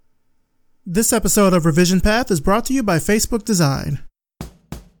This episode of Revision Path is brought to you by Facebook Design.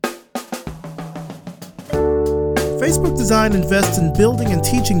 Facebook Design invests in building and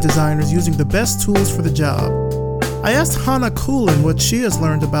teaching designers using the best tools for the job. I asked Hannah Coolin what she has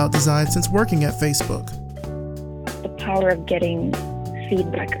learned about design since working at Facebook. The power of getting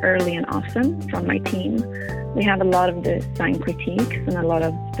feedback early and often from my team. We have a lot of design critiques and a lot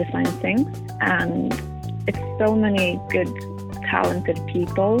of design things, and it's so many good, talented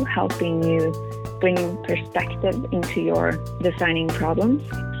people helping you bring perspective into your designing problems.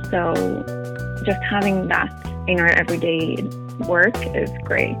 So just having that in our everyday work is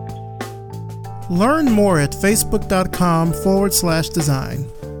great. Learn more at facebook.com/design.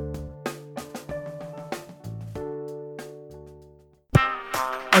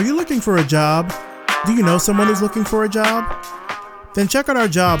 Are you looking for a job? Do you know someone who's looking for a job? Then check out our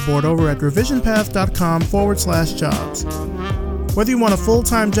job board over at revisionpath.com/jobs. Whether you want a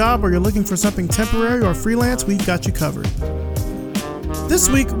full-time job or you're looking for something temporary or freelance, we've got you covered. This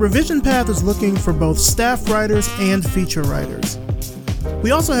week, Revision Path is looking for both staff writers and feature writers.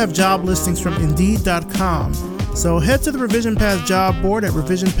 We also have job listings from Indeed.com, so head to the Revision Path job board at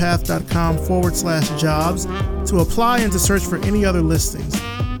revisionpath.com/jobs to apply and to search for any other listings.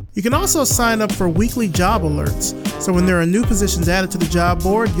 You can also sign up for weekly job alerts, so when there are new positions added to the job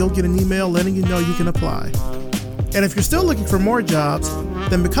board, you'll get an email letting you know you can apply. And if you're still looking for more jobs,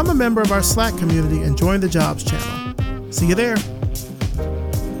 then become a member of our Slack community and join the jobs channel. See you there.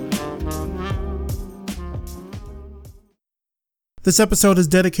 This episode is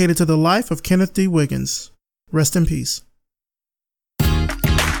dedicated to the life of Kenneth D. Wiggins. Rest in peace.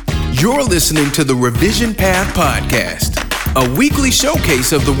 You're listening to the Revision Path Podcast, a weekly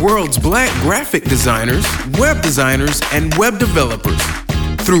showcase of the world's Black graphic designers, web designers, and web developers.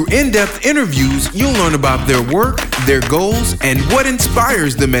 Through in-depth interviews, you'll learn about their work, their goals, and what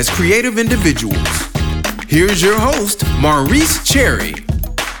inspires them as creative individuals. Here's your host, Maurice Cherry.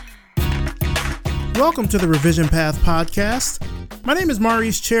 Welcome to the Revision Path Podcast. My name is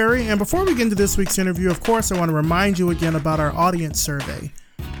Maurice Cherry, and before we get into this week's interview, of course, I want to remind you again about our audience survey.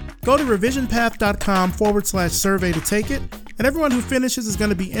 Go to revisionpath.com/survey to take it, and everyone who finishes is going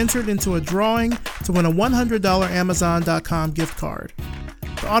to be entered into a drawing to win a $100 Amazon.com gift card.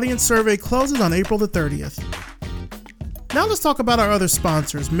 The audience survey closes on April the 30th. Now let's talk about our other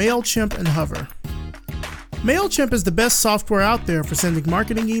sponsors, MailChimp and Hover. MailChimp is the best software out there for sending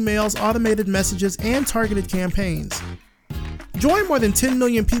marketing emails, automated messages, and targeted campaigns. Join more than 10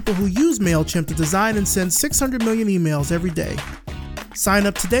 million people who use MailChimp to design and send 600 million emails every day. Sign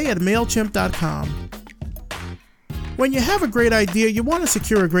up today at MailChimp.com. When you have a great idea, you want to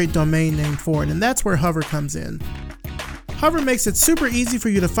secure a great domain name for it, and that's where Hover comes in. Hover makes it super easy for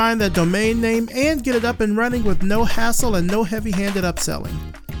you to find that domain name and get it up and running with no hassle and no heavy-handed upselling.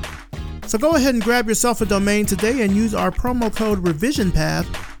 So go ahead and grab yourself a domain today and use our promo code RevisionPath,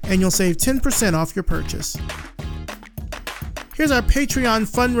 and you'll save 10% off your purchase. Here's our Patreon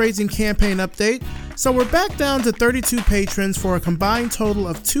fundraising campaign update. So we're back down to 32 patrons for a combined total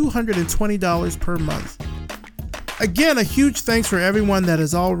of $220 per month. Again, a huge thanks for everyone that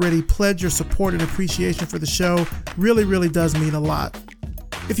has already pledged your support and appreciation for the show. Really does mean a lot.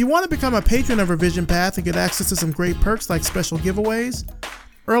 If you want to become a patron of Revision Path and get access to some great perks like special giveaways,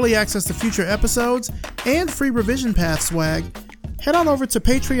 early access to future episodes, and free Revision Path swag, head on over to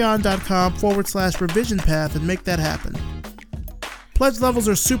patreon.com/revisionpath and make that happen. Pledge levels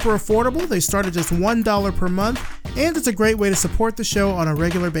are super affordable. They start at just $1 per month, and it's a great way to support the show on a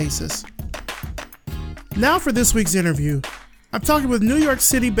regular basis. Now for this week's interview. I'm talking with New York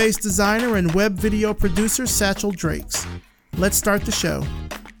City-based designer and web video producer Satchell Drakes. Let's start the show.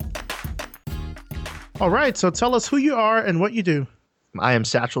 All right, so tell us who you are and what you do. I am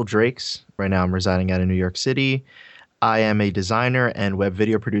Satchell Drakes. Right now I'm residing out in New York City. I am a designer and web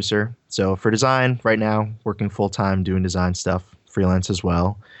video producer. So for design, right now, working full-time doing design stuff, freelance as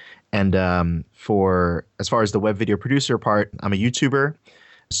well. And for as far as the web video producer part, I'm a YouTuber.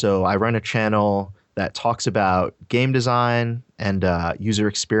 So I run a channel that talks about game design and user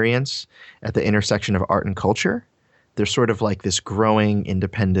experience at the intersection of art and culture. There's sort of like this growing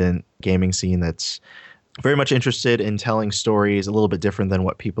independent gaming scene that's very much interested in telling stories a little bit different than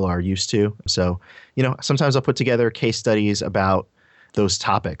what people are used to. So, sometimes I'll put together case studies about those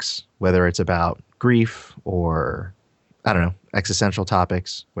topics, whether it's about grief or, existential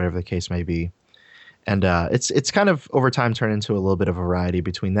topics, whatever the case may be. And it's kind of over time turned into a little bit of a variety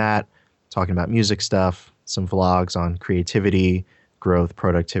between that, talking about music stuff, some vlogs on creativity, growth,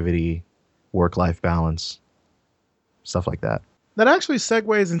 productivity, work-life balance, stuff like that. That actually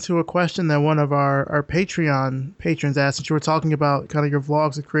segues into a question that one of our Patreon patrons asked, since you were talking about kind of your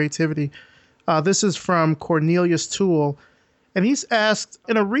vlogs of creativity. This is from Cornelius Toole. And he's asked,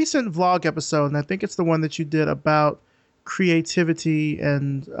 in a recent vlog episode, and I think it's the one that you did about creativity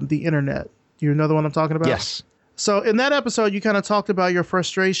and the internet. Do you know the one I'm talking about? Yes. So in that episode, you kind of talked about your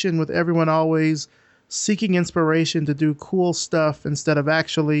frustration with everyone always seeking inspiration to do cool stuff instead of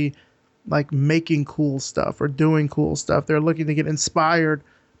actually like making cool stuff or doing cool stuff. They're looking to get inspired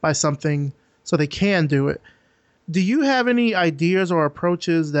by something so they can do it. Do you have any ideas or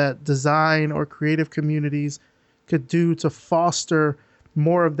approaches that design or creative communities could do to foster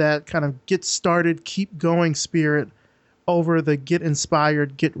more of that kind of get started, keep going spirit over the get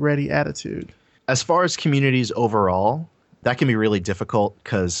inspired, get ready attitude? As far as communities overall, that can be really difficult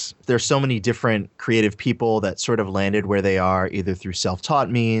because there's so many different creative people that sort of landed where they are either through self-taught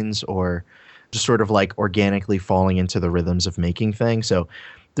means or just sort of like organically falling into the rhythms of making things. So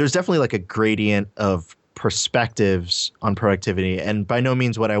there's definitely like a gradient of perspectives on productivity. And by no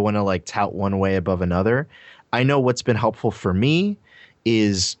means would I want to like tout one way above another. I know what's been helpful for me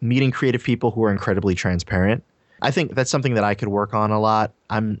is meeting creative people who are incredibly transparent. I think that's something that I could work on a lot.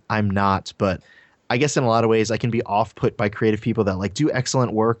 I'm not, but I guess in a lot of ways I can be off-put by creative people that like do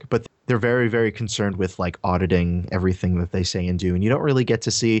excellent work, but they're very, very concerned with like auditing everything that they say and do. And you don't really get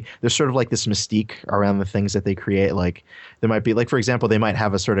to see, there's sort of like this mystique around the things that they create. Like there might be like, for example, they might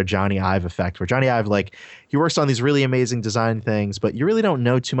have a sort of Johnny Ive effect where Johnny Ive, like he works on these really amazing design things, but you really don't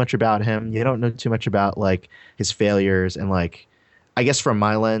know too much about him. You don't know too much about like his failures. And like, I guess from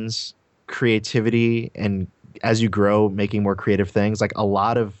my lens, creativity and as you grow, making more creative things, like a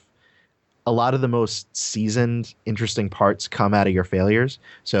lot of the most seasoned, interesting parts come out of your failures.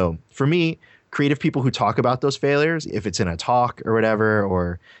 So for me, creative people who talk about those failures, if it's in a talk or whatever,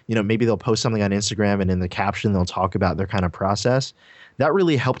 or, you know, maybe they'll post something on Instagram and in the caption, they'll talk about their kind of process. That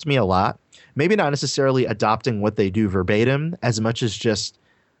really helped me a lot. Maybe not necessarily adopting what they do verbatim as much as just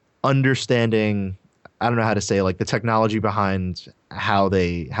understanding, I don't know how to say, like the technology behind how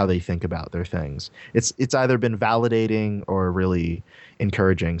they think about their things. It's either been validating or really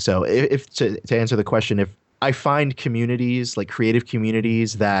encouraging. So if to answer the question, if I find communities, like creative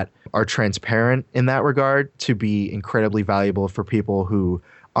communities that are transparent in that regard to be incredibly valuable for people who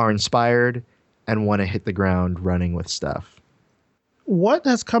are inspired and want to hit the ground running with stuff. What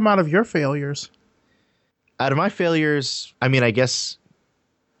has come out of your failures? Out of my failures, I mean, I guess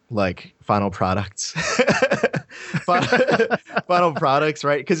like final products. Final products,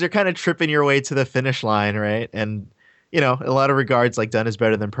 right? Because you're kind of tripping your way to the finish line, right? And, you know, in a lot of regards, like done is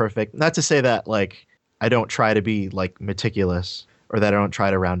better than perfect. Not to say that like I don't try to be like meticulous or that I don't try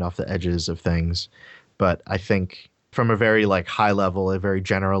to round off the edges of things. But I think from a very like high level, a very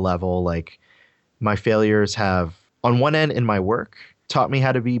general level, like my failures have on one end in my work taught me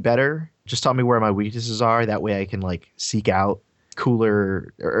how to be better, just taught me where my weaknesses are. That way I can like seek out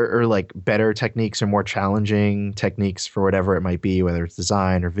cooler or like better techniques or more challenging techniques for whatever it might be, whether it's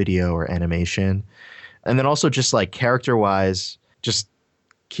design or video or animation. And then also just like character wise, just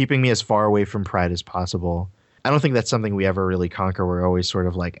keeping me as far away from pride as possible. I don't think that's something we ever really conquer. We're always sort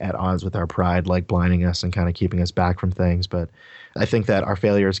of like at odds with our pride, like blinding us and kind of keeping us back from things. But I think that our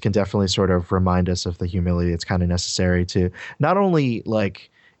failures can definitely sort of remind us of the humility that's kind of necessary to not only like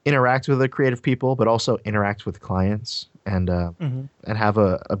interact with the creative people, but also interact with clients and have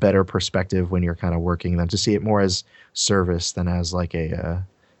a better perspective when you're kind of working them, to see it more as service than as like a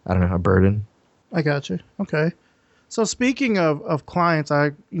burden. I got you. Okay. So speaking of clients,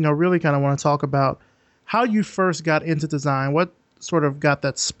 I really kind of want to talk about how you first got into design. What sort of got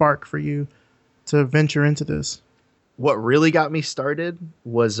that spark for you to venture into this? What really got me started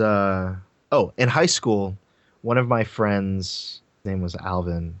was in high school, one of my friends, his name was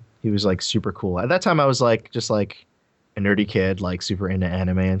Alvin. He was like super cool. At that time I was like just like a nerdy kid, like super into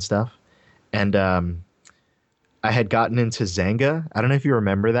anime and stuff. And I had gotten into Zanga. I don't know if you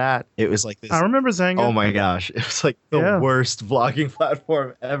remember that. It was like this. I remember Zanga. Oh my gosh. It was like the worst vlogging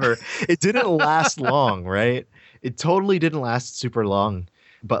platform ever. It didn't last long, right? It totally didn't last super long.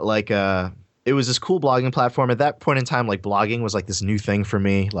 But like it was this cool blogging platform. At that point in time, like blogging was like this new thing for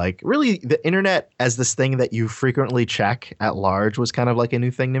me. Like really the internet as this thing that you frequently check at large was kind of like a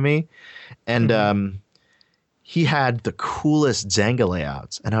new thing to me. And he had the coolest Zanga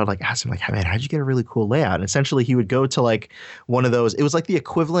layouts. And I would like ask him like, hey, man, how'd you get a really cool layout? And essentially he would go to like one of those, it was like the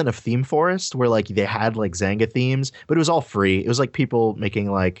equivalent of Theme Forest where like they had like Zanga themes, but it was all free. It was like people making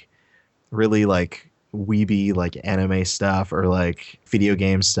like really like weeby like anime stuff or like video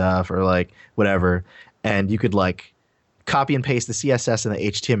game stuff or like whatever. And you could like copy and paste the CSS and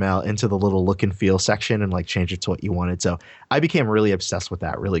the HTML into the little look and feel section and like change it to what you wanted. So I became really obsessed with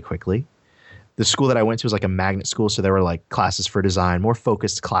that really quickly. the school that I went to was like a magnet school. So there were like classes for design, more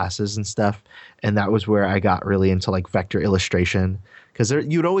focused classes and stuff. And that was where I got really into like vector illustration. Because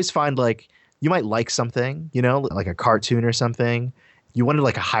you'd always find like, you might like something, you know, like a cartoon or something. You wanted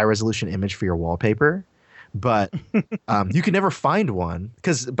like a high resolution image for your wallpaper, but you could never find one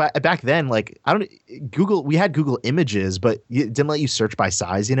because back then, like we had Google Images, but it didn't let you search by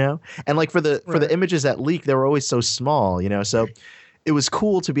size, you know. And like for the images that leak, they were always so small, you know. So it was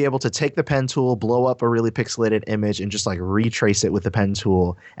cool to be able to take the pen tool, blow up a really pixelated image, and just like retrace it with the pen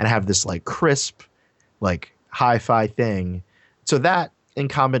tool and have this like crisp, like hi-fi thing. So that in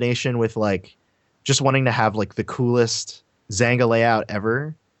combination with like just wanting to have like the coolest Zanga layout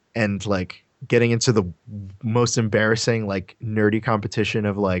ever and like getting into the most embarrassing like nerdy competition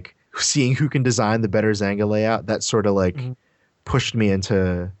of like seeing who can design the better Zanga layout, that sort of like pushed me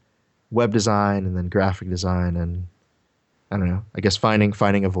into web design and then graphic design, and I don't know, I guess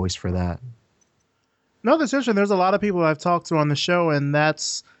finding a voice for that. No, that's interesting. There's a lot of people I've talked to on the show, and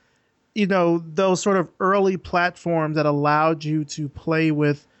that's, you know, those sort of early platforms that allowed you to play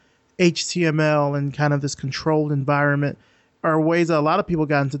with HTML and kind of this controlled environment are ways that a lot of people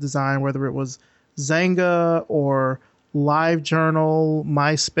got into design, whether it was Zanga or LiveJournal,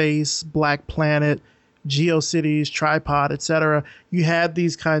 MySpace, Black Planet, GeoCities, Tripod, etc. You had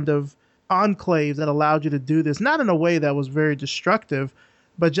these kind of enclaves that allowed you to do this, not in a way that was very destructive,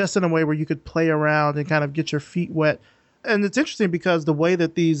 but just in a way where you could play around and kind of get your feet wet. And it's interesting because the way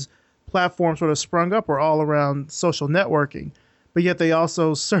that these platforms sort of sprung up were all around social networking, but yet they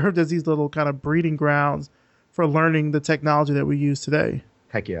also served as these little kind of breeding grounds for learning the technology that we use today.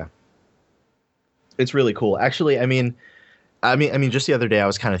 Heck yeah. It's really cool. Actually, I mean, just the other day I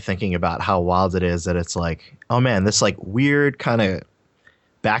was kind of thinking about how wild it is that it's like, oh man, this like weird kind of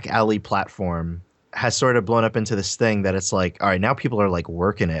back alley platform has sort of blown up into this thing that it's like, all right, now people are like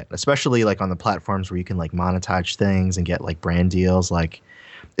working it, especially like on the platforms where you can like monetize things and get like brand deals. Like,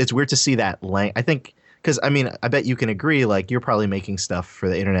 it's weird to see that I think, because I mean, I bet you can agree, like you're probably making stuff for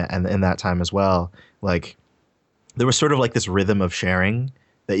the internet and in that time as well. Like, there was sort of like this rhythm of sharing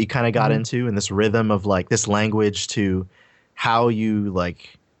that you kind of got into, and this rhythm of like this language to how you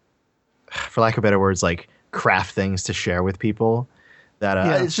like, for lack of better words, like craft things to share with people.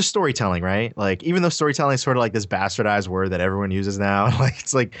 That it's just storytelling, right? Like, even though storytelling is sort of like this bastardized word that everyone uses now,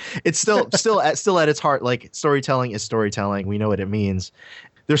 like it's still at its heart, like storytelling is storytelling. We know what it means.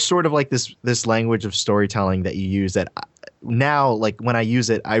 There's sort of like this language of storytelling that you use that now, like when I use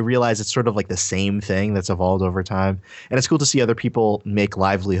it, I realize it's sort of like the same thing that's evolved over time. And it's cool to see other people make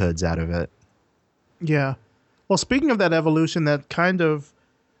livelihoods out of it. Yeah. Well, speaking of that evolution, that kind of,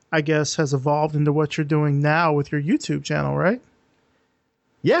 I guess, has evolved into what you're doing now with your YouTube channel, right?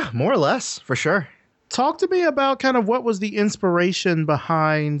 Yeah, more or less, for sure. Talk to me about kind of what was the inspiration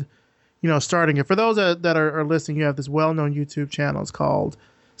behind, you know, starting it. For those that are listening, you have this well-known YouTube channel. It's called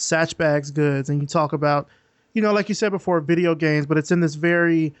Satchbags Goods, and you talk about, you know, like you said before, video games, but it's in this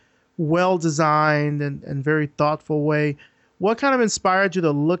very well-designed and very thoughtful way. What kind of inspired you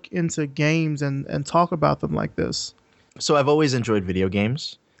to look into games and talk about them like this? So I've always enjoyed video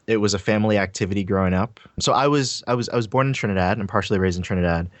games. It was a family activity growing up. So I was born in Trinidad and partially raised in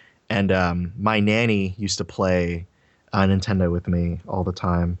Trinidad, and my nanny used to play Nintendo with me all the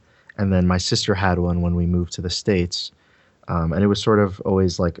time. And then my sister had one when we moved to the States. And it was sort of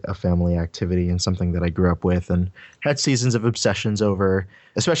always like a family activity and something that I grew up with and had seasons of obsessions over,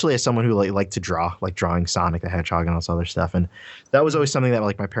 especially as someone who liked to draw, like drawing Sonic the Hedgehog and all this other stuff. And that was always something that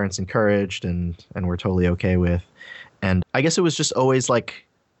like my parents encouraged and were totally okay with. And I guess it was just always like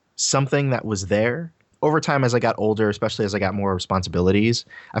something that was there. Over time, as I got older, especially as I got more responsibilities,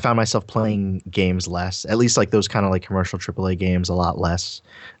 I found myself playing games less, at least like those kind of like commercial AAA games a lot less.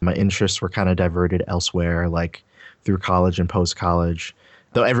 My interests were kind of diverted elsewhere, like through college and post-college,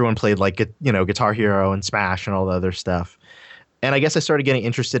 though everyone played like, you know, Guitar Hero and Smash and all the other stuff. And I guess I started getting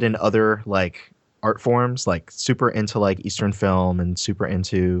interested in other like art forms, like super into like Eastern film and super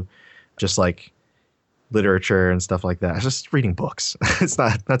into just like literature and stuff like that. Just reading books. It's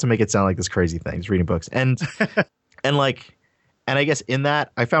not to make it sound like this crazy thing. It's reading books. And I guess in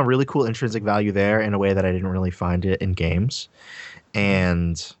that I found really cool intrinsic value there in a way that I didn't really find it in games.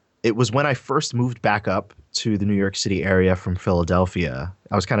 And it was when I first moved back up to the New York City area from Philadelphia.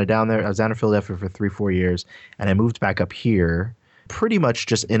 I was kind of down there. I was down in Philadelphia for 3-4 years, and I moved back up here pretty much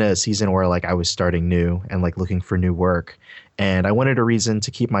just in a season where like I was starting new and like looking for new work. And I wanted a reason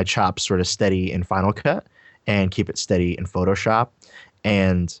to keep my chops sort of steady in Final Cut and keep it steady in Photoshop.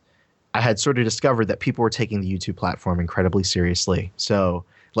 And I had sort of discovered that people were taking the YouTube platform incredibly seriously. So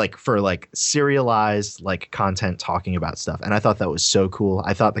like for like serialized like content talking about stuff. And I thought that was so cool.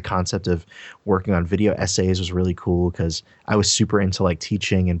 I thought the concept of working on video essays was really cool because I was super into like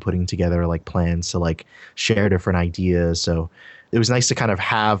teaching and putting together like plans to like share different ideas. So it was nice to kind of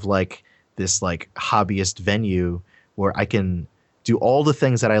have like this like hobbyist venue where I can do all the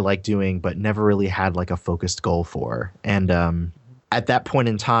things that I like doing, but never really had like a focused goal for. And at that point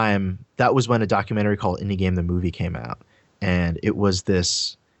in time, that was when a documentary called Indie Game the Movie came out. And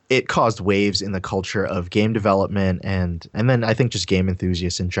it caused waves in the culture of game development and then I think just game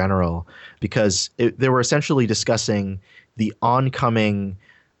enthusiasts in general, because they were essentially discussing the oncoming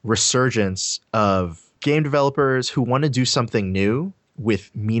resurgence of game developers who want to do something new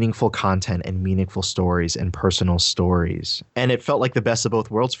with meaningful content and meaningful stories and personal stories. And it felt like the best of both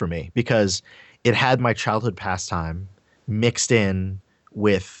worlds for me because it had my childhood pastime mixed in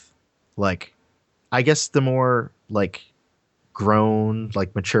with like, I guess the more like grown,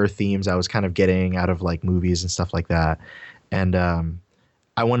 like mature themes I was kind of getting out of like movies and stuff like that. And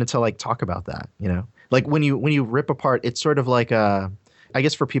I wanted to like talk about that, you know, like when you rip apart, it's sort of like I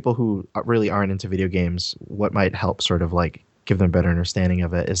guess for people who really aren't into video games, what might help sort of like give them a better understanding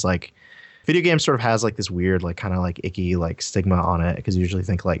of it is like video games sort of has like this weird, like kind of like icky, like stigma on it. Cause you usually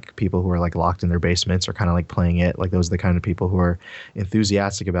think like people who are like locked in their basements are kind of like playing it. Like those are the kind of people who are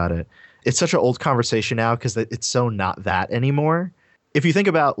enthusiastic about it. It's such an old conversation now because it's so not that anymore. If you think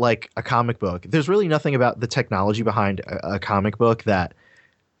about like a comic book, there's really nothing about the technology behind a comic book that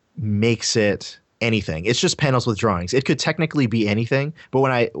makes it anything. It's just panels with drawings. It could technically be anything. But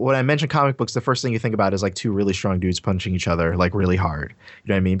when I mention comic books, the first thing you think about is like two really strong dudes punching each other like really hard. You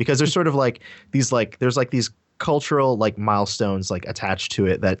know what I mean? Because there's sort of like these like there's like these cultural like milestones like attached to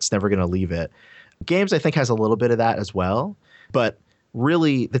it that's never going to leave it. Games I think has a little bit of that as well, but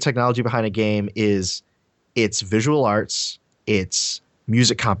really the technology behind a game is its visual arts, its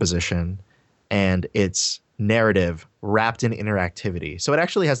music composition, and its narrative wrapped in interactivity. So it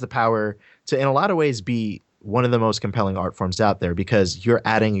actually has the power to, in a lot of ways, be one of the most compelling art forms out there because you're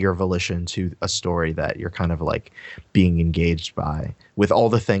adding your volition to a story that you're kind of like being engaged by with all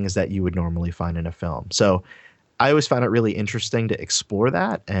the things that you would normally find in a film. So I always found it really interesting to explore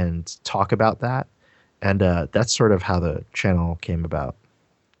that and talk about that. And that's sort of how the channel came about.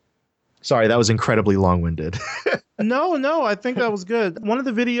 Sorry, that was incredibly long-winded. No, I think that was good. One of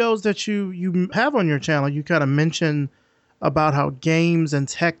the videos that you have on your channel, you kind of mentioned about how games and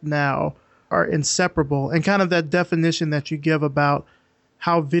tech now are inseparable and kind of that definition that you give about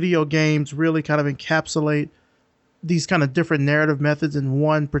how video games really kind of encapsulate these kind of different narrative methods in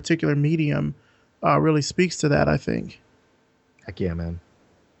one particular medium really speaks to that, I think. Heck yeah, man.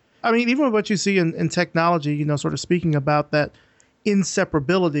 I mean, even with what you see in technology, you know, sort of speaking about that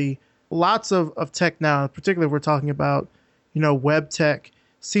inseparability, lots of tech now, particularly if we're talking about, you know, web tech,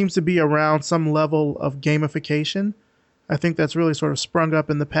 seems to be around some level of gamification. I think that's really sort of sprung up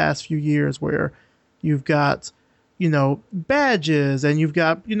in the past few years where you've got, you know, badges and you've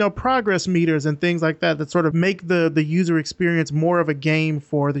got, you know, progress meters and things like that that sort of make the user experience more of a game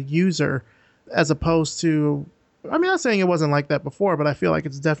for the user as opposed to, I mean, I'm not saying it wasn't like that before, but I feel like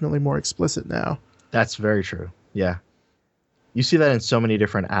it's definitely more explicit now. That's very true. Yeah. You see that in so many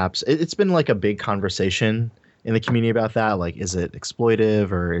different apps. It's been like a big conversation in the community about that. Like, is it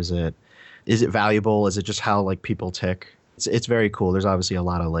exploitive or is it valuable? Is it just how like people tick? It's very cool. There's obviously a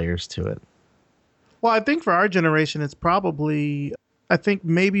lot of layers to it. Well, I think for our generation, it's probably, I think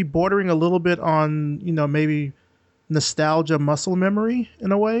maybe bordering a little bit on, you know, maybe nostalgia muscle memory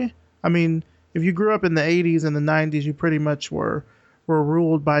in a way. I mean, if you grew up in the 80s and the 90s, you pretty much were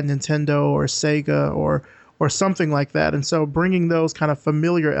ruled by Nintendo or Sega or something like that. And so bringing those kind of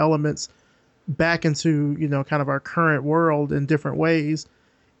familiar elements back into, you know, kind of our current world in different ways,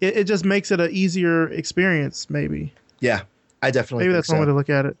 it just makes it an easier experience, maybe. Yeah, I definitely Maybe think that's one way to look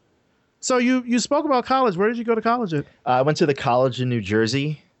at it. So you spoke about college. Where did you go to college at? I went to the college in New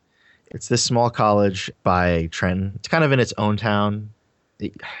Jersey. It's this small college by Trenton. It's kind of in its own town.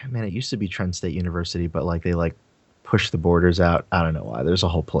 It used to be Trenton State University, but like they like pushed the borders out. I don't know why. There's a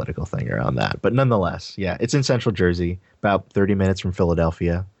whole political thing around that. But nonetheless, yeah, it's in Central Jersey, about 30 minutes from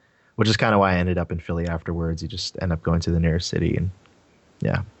Philadelphia, which is kind of why I ended up in Philly afterwards. You just end up going to the nearest city. And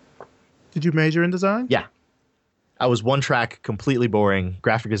yeah. Did you major in design? Yeah. I was one track, completely boring,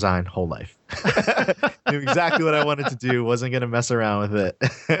 graphic design, whole life. Knew exactly what I wanted to do. Wasn't going to mess around with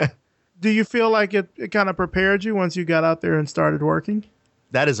it. Do you feel like it kind of prepared you once you got out there and started working?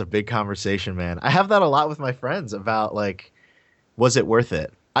 That is a big conversation, man. I have that a lot with my friends about like, was it worth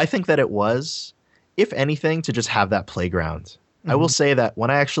it? I think that it was, if anything, to just have that playground. Mm-hmm. I will say that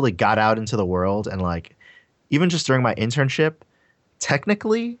when I actually got out into the world and like, even just during my internship,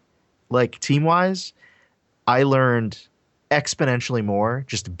 technically, like team-wise, I learned exponentially more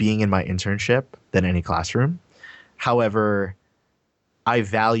just being in my internship than any classroom. However, I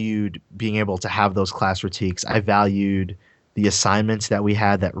valued being able to have those class critiques. I valued the assignments that we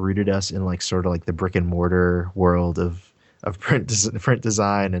had that rooted us in like sort of like the brick and mortar world of print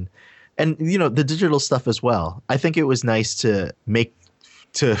design and you know, the digital stuff as well. I think it was nice to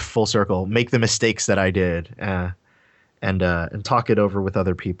full circle make the mistakes that I did and talk it over with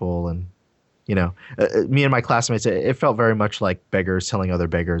other people. And you know, me and my classmates, it felt very much like beggars telling other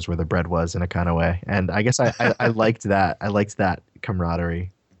beggars where the bread was in a kind of way. And I guess I liked that. I liked that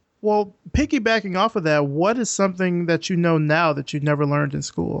camaraderie. Well, piggybacking off of that, what is something that you know now that you never learned in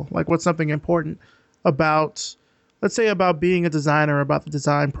school? Like, what's something important about, let's say, about being a designer, about the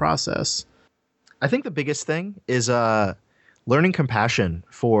design process? I think the biggest thing is learning compassion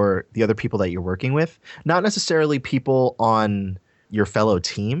for the other people that you're working with, not necessarily people on your fellow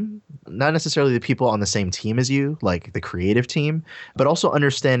team, not necessarily the people on the same team as you, like the creative team, but also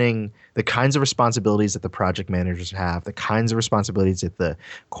understanding the kinds of responsibilities that the project managers have, the kinds of responsibilities that the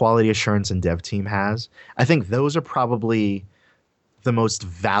quality assurance and dev team has. I think those are probably the most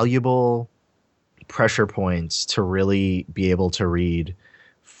valuable pressure points to really be able to read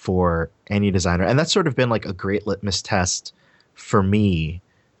for any designer. And that's sort of been like a great litmus test for me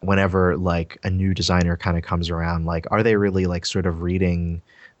whenever like a new designer kind of comes around. Like, are they really like sort of reading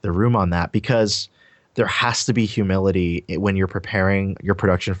the room on that? Because there has to be humility when you're preparing your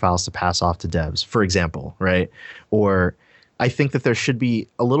production files to pass off to devs, for example, right? Or I think that there should be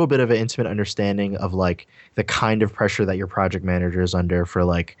a little bit of an intimate understanding of like the kind of pressure that your project manager is under for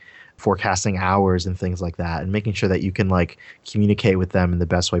like forecasting hours and things like that, and making sure that you can like communicate with them in the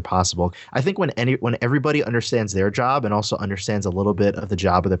best way possible. I think when everybody understands their job and also understands a little bit of the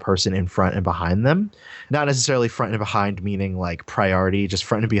job of the person in front and behind them, not necessarily front and behind meaning like priority, just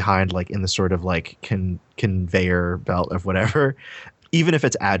front and behind like in the sort of like conveyor belt of whatever, even if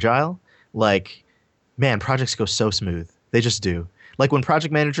it's agile, like, man, projects go so smooth. They just do. Like when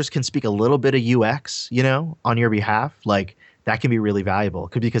project managers can speak a little bit of UX, you know, on your behalf, like that can be really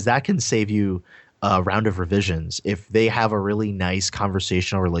valuable because that can save you a round of revisions if they have a really nice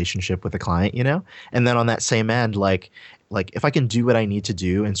conversational relationship with the client, you know? And then on that same end, like if I can do what I need to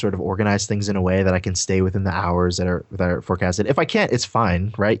do and sort of organize things in a way that I can stay within the hours that are forecasted. If I can't, it's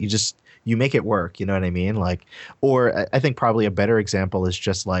fine, right? You make it work, you know what I mean? Like, or I think probably a better example is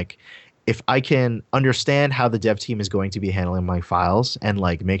just like, if I can understand how the dev team is going to be handling my files and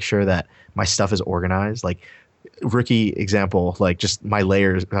like make sure that my stuff is organized, like rookie example, like just my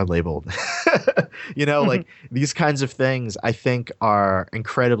layers are labeled, you know, like these kinds of things I think are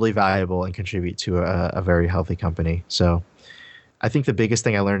incredibly valuable and contribute to a very healthy company. So I think the biggest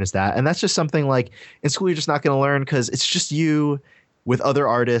thing I learned is that, and that's just something like in school, you're just not going to learn because it's just you with other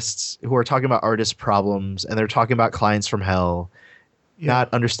artists who are talking about artist problems and they're talking about clients from hell. Yeah.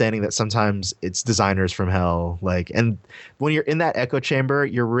 Not understanding that sometimes it's designers from hell. Like, and when you're in that echo chamber,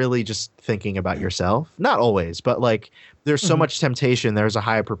 you're really just thinking about yourself. Not always, but like there's so much temptation. There's a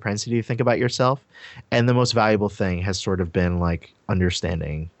higher propensity to think about yourself. And the most valuable thing has sort of been like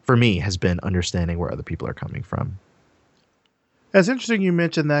understanding, for me, has been understanding where other people are coming from. It's interesting you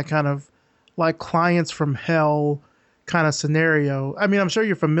mentioned that kind of like clients from hell kind of scenario. I mean, I'm sure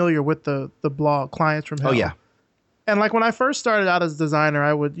you're familiar with the blog Clients from Hell. Oh, yeah. And like when I first started out as a designer,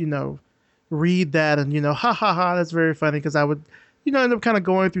 I would, you know, read that and, you know, ha ha ha, that's very funny because I would, you know, end up kind of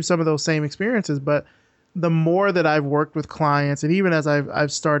going through some of those same experiences. But the more that I've worked with clients and even as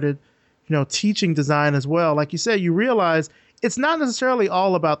I've started, you know, teaching design as well, like you said, you realize it's not necessarily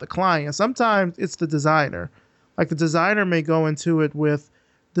all about the client. Sometimes it's the designer. Like the designer may go into it with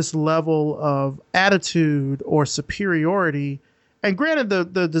this level of attitude or superiority. And granted,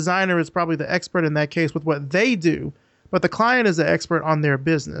 the designer is probably the expert in that case with what they do, but the client is the expert on their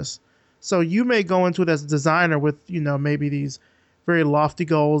business. So you may go into it as a designer with, you know, maybe these very lofty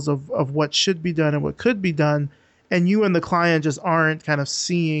goals of what should be done and what could be done. And you and the client just aren't kind of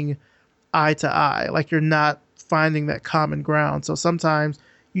seeing eye to eye. Like you're not finding that common ground. So sometimes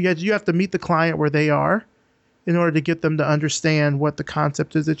you have to meet the client where they are in order to get them to understand what the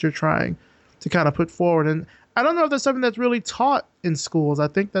concept is that you're trying to kind of put forward. And I don't know if that's something that's really taught in schools. I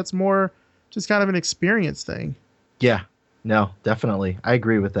think that's more just kind of an experience thing. Yeah, no, definitely. I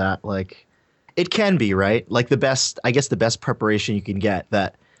agree with that. Like it can be, right? Like the best preparation you can get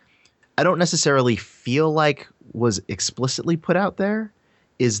that I don't necessarily feel like was explicitly put out there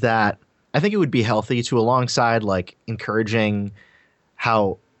is that I think it would be healthy to alongside like encouraging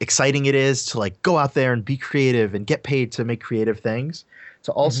how exciting it is to like go out there and be creative and get paid to make creative things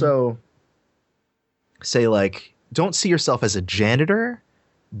to also say like don't see yourself as a janitor,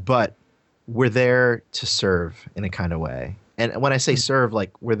 but we're there to serve in a kind of way. And when I say serve,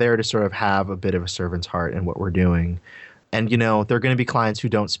 like we're there to sort of have a bit of a servant's heart in what we're doing. And, there are going to be clients who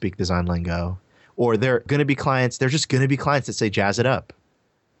don't speak design lingo, or they're going to be clients. They're just going to be clients that say jazz it up.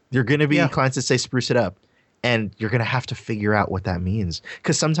 They're going to be clients that say spruce it up. And you're going to have to figure out what that means,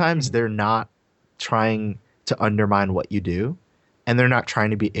 because sometimes they're not trying to undermine what you do, and they're not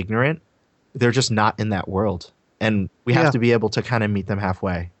trying to be ignorant. They're just not in that world. And we have to be able to kind of meet them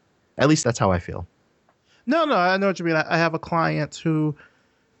halfway. At least that's how I feel. No, I know what you mean. I have a client who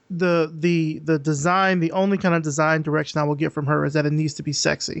the design, the only kind of design direction I will get from her is that it needs to be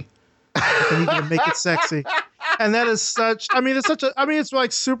sexy. I need to make it sexy. And that is such, it's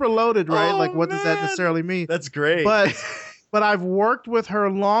like super loaded, right? Like, what does that necessarily mean? That's great. But I've worked with her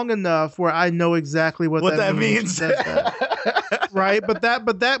long enough where I know exactly what that means. Right.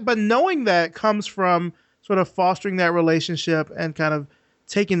 But knowing that comes from sort of fostering that relationship and kind of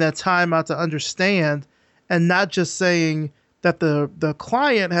taking that time out to understand, and not just saying that the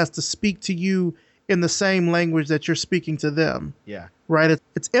client has to speak to you in the same language that you're speaking to them. Yeah. Right.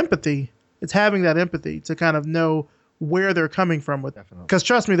 It's empathy. It's having that empathy to kind of know where they're coming from with it. Because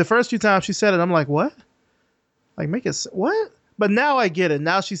trust me, the first few times she said it, I'm like, what? Like, make it what? But now I get it.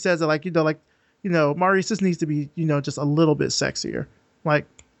 Now she says it like, Maurice, this needs to be, just a little bit sexier. Like,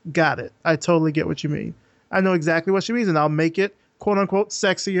 got it. I totally get what you mean. I know exactly what she means, and I'll make it, quote unquote,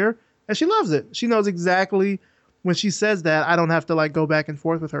 sexier. And she loves it. She knows exactly when she says that. I don't have to like go back and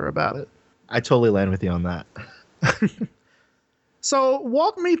forth with her about it. I totally land with you on that. So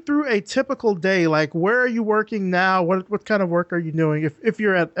walk me through a typical day. Like, where are you working now? What kind of work are you doing? If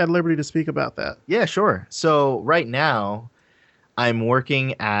you're at liberty to speak about that. Yeah, sure. So right now I'm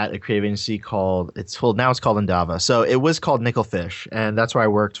working at a creative agency called Endava. So it was called Nickelfish, and that's where I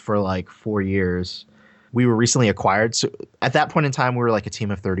worked for like 4 years. We were recently acquired. So at that point in time, we were like a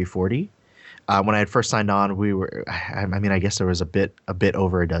team of 30, 40. When I had first signed on, I guess there was a bit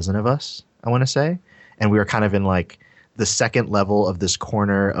over a dozen of us, I want to say. And we were kind of in like the second level of this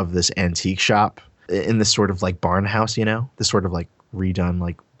corner of this antique shop in this sort of like barn house, this sort of like redone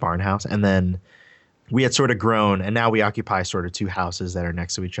like barn house. And then we had sort of grown, and now we occupy sort of two houses that are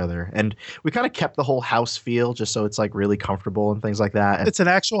next to each other. And we kind of kept the whole house feel just so it's like really comfortable and things like that. It's an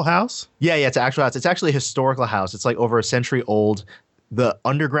actual house? Yeah, it's an actual house. It's actually a historical house. It's like over a century old. The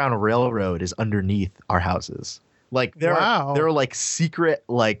Underground Railroad is underneath our houses. Like there are like secret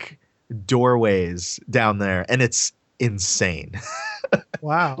like doorways down there, and it's insane.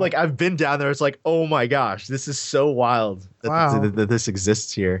 Wow. Like I've been down there. It's like, oh my gosh, this is so wild that this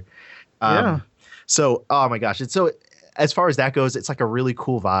exists here. Yeah. So, oh my gosh. So as far as that goes, it's like a really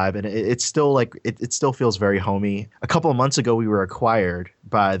cool vibe, and it's still like, it still feels very homey. A couple of months ago, we were acquired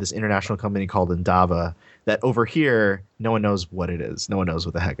by this international company called Endava that over here, no one knows what it is. No one knows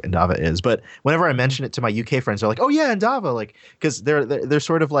what the heck Endava is. But whenever I mention it to my UK friends, they're like, oh yeah, Endava. Like, cause they're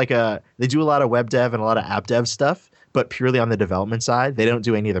sort of like they do a lot of web dev and a lot of app dev stuff, but purely on the development side. They don't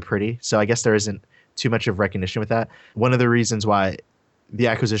do any of the pretty. So I guess there isn't too much of recognition with that. One of the reasons why the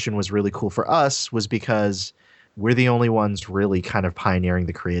acquisition was really cool for us was because we're the only ones really kind of pioneering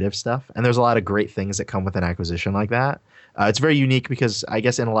the creative stuff. And there's a lot of great things that come with an acquisition like that. It's very unique because I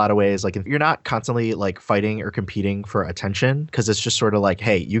guess in a lot of ways, like if you're not constantly like fighting or competing for attention, because it's just sort of like,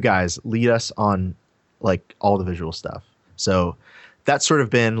 hey, you guys lead us on like all the visual stuff. So that's sort of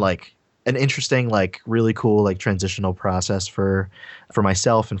been like an interesting, like really cool, like transitional process for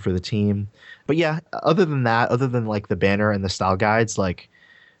myself and for the team. But yeah, other than that, other than like the banner and the style guides, like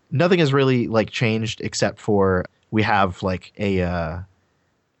nothing has really like changed except for we have like a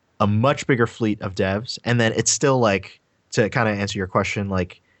much bigger fleet of devs. And then it's still like, to kind of answer your question,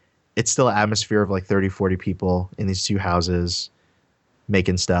 like it's still an atmosphere of like 30, 40 people in these two houses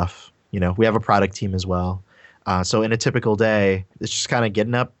making stuff. We have a product team as well. So in a typical day, it's just kind of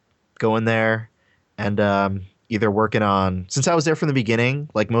getting up, going there, and either working on, since I was there from the beginning,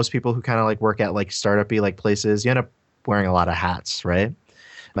 like most people who kind of like work at like startup-y like places, you end up wearing a lot of hats, right?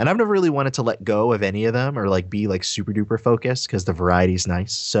 And I've never really wanted to let go of any of them or like be like super duper focused because the variety is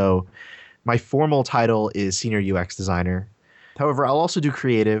nice. So my formal title is senior UX designer. However, I'll also do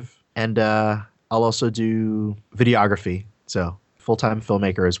creative, and I'll also do videography. So full-time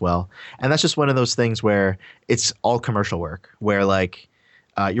filmmaker as well. And that's just one of those things where it's all commercial work, where like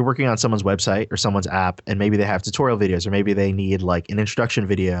you're working on someone's website or someone's app, and maybe they have tutorial videos, or maybe they need like an introduction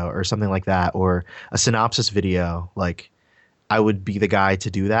video or something like that, or a synopsis video. Like I would be the guy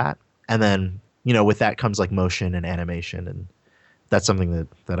to do that. And then, with that comes like motion and animation, and that's something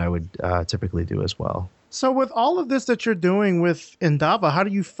that I would typically do as well. So with all of this that you're doing with Endava, how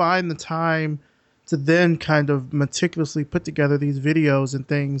do you find the time to then kind of meticulously put together these videos and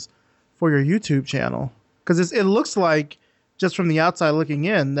things for your YouTube channel? Because it looks like, just from the outside looking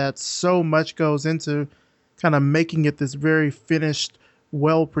in, that so much goes into kind of making it this very finished,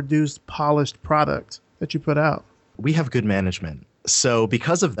 well-produced, polished product that you put out. We have good management. So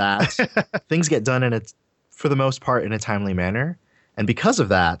because of that, things get done for the most part, in a timely manner. And because of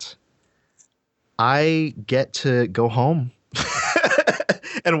that, I get to go home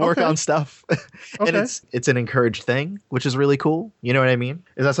and work on stuff. And it's an encouraged thing, which is really cool. You know what I mean?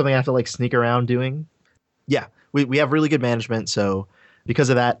 Is that something I have to like sneak around doing? Yeah, we have really good management. So because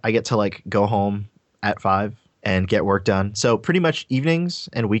of that, I get to like go home at 5 and get work done. So pretty much evenings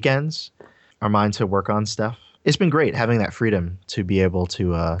and weekends are mine to work on stuff. It's been great having that freedom to be able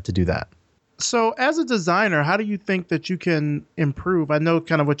to do that. So as a designer, how do you think that you can improve? I know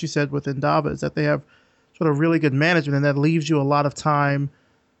kind of what you said with Indaba is that they have sort of really good management, and that leaves you a lot of time,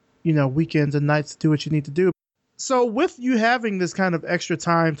 weekends and nights to do what you need to do. So with you having this kind of extra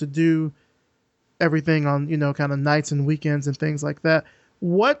time to do everything on, kind of nights and weekends and things like that,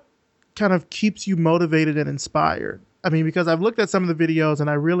 what kind of keeps you motivated and inspired? I mean, because I've looked at some of the videos and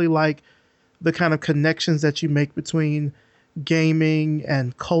I really like the kind of connections that you make between gaming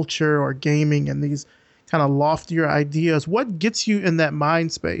and culture, or gaming and these kind of loftier ideas. What gets you in that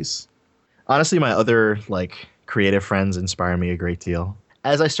mind space? Honestly, my other like creative friends inspire me a great deal.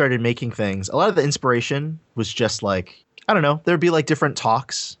 As I started making things, a lot of the inspiration was just like, I don't know, there'd be like different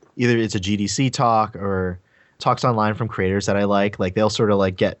talks. Either it's a GDC talk or talks online from creators that I like. Like they'll sort of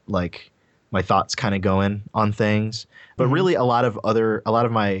like get like my thoughts kind of going on things. But really a lot of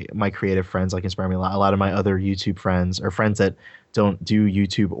my creative friends like inspire me a lot. A lot of my other YouTube friends, or friends that don't do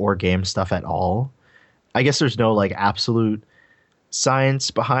YouTube or game stuff at all. I guess there's no like absolute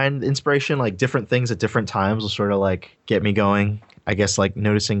science behind inspiration. Like different things at different times will sort of like get me going. I guess like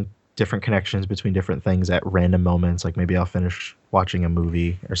noticing different connections between different things at random moments. Like maybe I'll finish watching a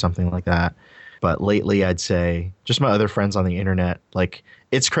movie or something like that. But lately, I'd say just my other friends on the internet. Like,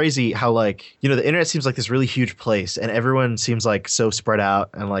 it's crazy how, like, the internet seems like this really huge place, and everyone seems like so spread out,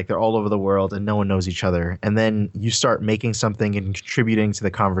 and like they're all over the world, and no one knows each other. And then you start making something and contributing to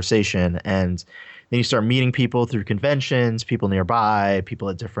the conversation, and then you start meeting people through conventions, people nearby, people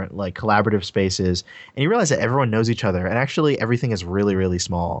at different like collaborative spaces, and you realize that everyone knows each other, and actually everything is really, really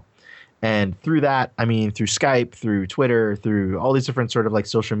small. And through that, I mean, through Skype, through Twitter, through all these different sort of like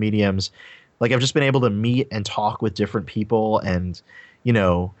social mediums, like I've just been able to meet and talk with different people and,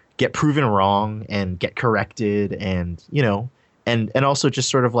 get proven wrong and get corrected and, and also just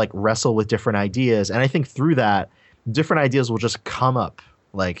sort of like wrestle with different ideas. And I think through that, different ideas will just come up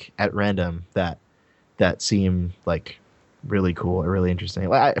like at random that seem like really cool or really interesting.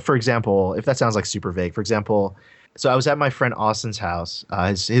 Like for example, if that sounds like super vague, for example, so I was at my friend Austin's house.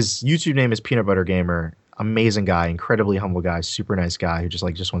 His YouTube name is Peanut Butter Gamer. Amazing guy, incredibly humble guy, super nice guy who just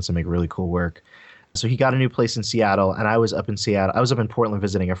wants to make really cool work. So he got a new place in Seattle, and I was up in Seattle. I was up in Portland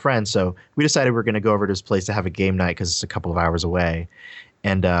visiting a friend, so we decided we were going to go over to his place to have a game night because it's a couple of hours away.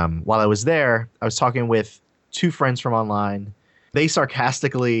 And while I was there, I was talking with two friends from online. They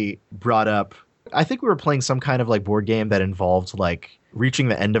sarcastically brought up, I think we were playing some kind of like board game that involved like reaching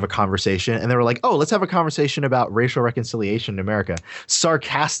the end of a conversation, and they were like, oh, let's have a conversation about racial reconciliation in America,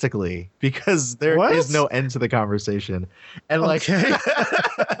 sarcastically, because there is no end to the conversation. And like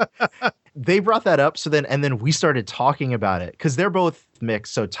they brought that up, and then we started talking about it because they're both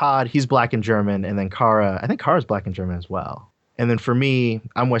mixed. So Todd, he's Black and German, and then Kara, I think Kara's Black and German as well. And then for me,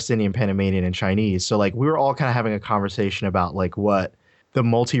 I'm West Indian, Panamanian, and Chinese. So like we were all kind of having a conversation about like what the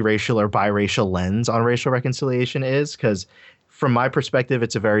multiracial or biracial lens on racial reconciliation is, because from my perspective,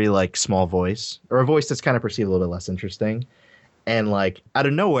 it's a very like small voice, or a voice that's kind of perceived a little bit less interesting. And like out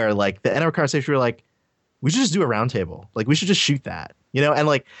of nowhere, like the end of our conversation, we were like, we should just do a roundtable. Like we should just shoot that, and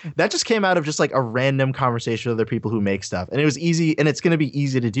like that just came out of just like a random conversation with other people who make stuff. And it was easy, and it's going to be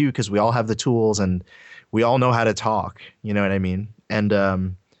easy to do because we all have the tools and we all know how to talk. You know what I mean? And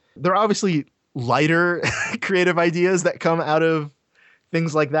there are obviously lighter creative ideas that come out of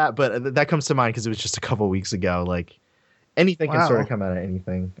things like that. But that comes to mind because it was just a couple weeks ago. Like anything can sort of come out of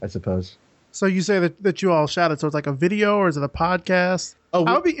anything, I suppose. So you say that you all shot it. So it's like a video, or is it a podcast? Oh,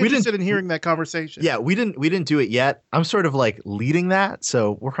 I would be interested in hearing that conversation. Yeah, we didn't do it yet. I'm sort of like leading that,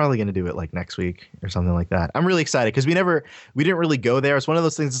 so we're probably going to do it like next week or something like that. I'm really excited because we didn't really go there. It's one of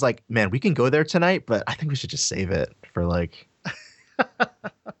those things. It's like, man, we can go there tonight, but I think we should just save it for like.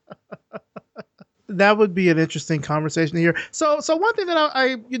 That would be an interesting conversation to hear. So one thing that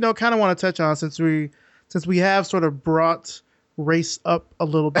I kind of want to touch on, since we have sort of brought race up a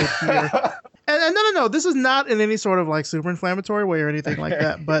little bit here. And no, this is not in any sort of like super inflammatory way or anything like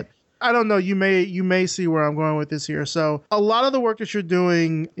that. But I don't know. You may see where I'm going with this here. So a lot of the work that you're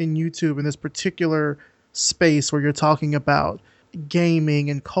doing in YouTube in this particular space where you're talking about gaming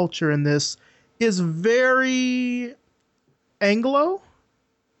and culture in this is very Anglo.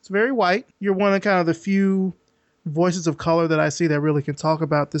 It's very white. You're one of kind of the few voices of color that I see that really can talk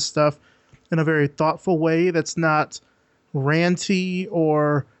about this stuff in a very thoughtful way that's not ranty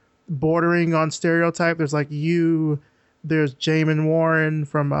or bordering on stereotype. There's like you, there's Jamin Warren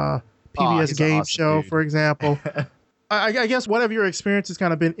from PBS Game awesome Show, dude. for example. I guess what have your experiences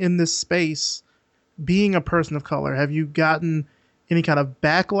kind of been in this space being a person of color? Have you gotten any kind of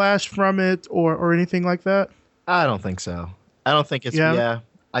backlash from it or anything like that? I don't think so. I don't think it's yeah.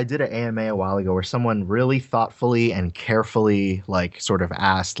 I did an AMA a while ago where someone really thoughtfully and carefully like sort of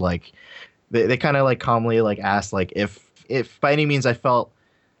asked like they kind of like calmly like asked like if by any means I felt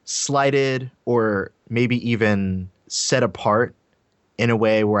slighted or maybe even set apart in a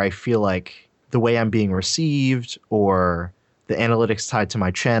way where I feel like the way I'm being received or the analytics tied to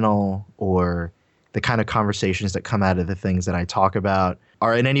my channel or the kind of conversations that come out of the things that I talk about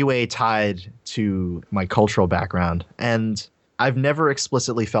are in any way tied to my cultural background. And I've never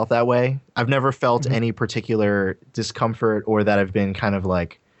explicitly felt that way. I've never felt any particular discomfort or that I've been kind of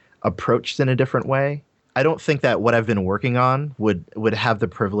like approached in a different way. I don't think that what I've been working on would have the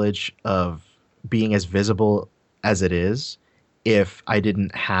privilege of being as visible as it is if I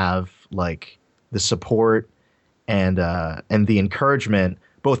didn't have like the support and the encouragement,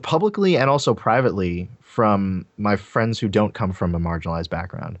 both publicly and also privately, from my friends who don't come from a marginalized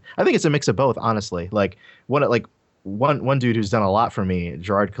background. I think it's a mix of both, honestly. Like one dude who's done a lot for me,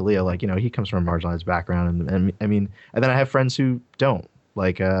 Gerard Khalil, like, you know, he comes from a marginalized background, and I mean, and then I have friends who don't,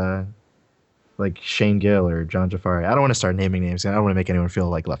 like Shane Gill or John Jafari. I don't want to start naming names. I don't want to make anyone feel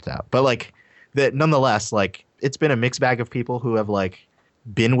like left out. But like that, nonetheless, like it's been a mixed bag of people who have like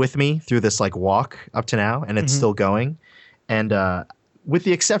been with me through this like walk up to now, and it's still going. And with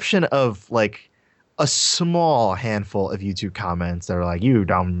the exception of like a small handful of YouTube comments that are like, "You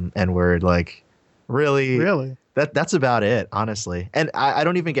dumb N-word," like really. That's about it, honestly. And I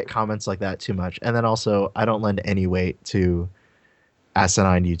don't even get comments like that too much. And then also, I don't lend any weight to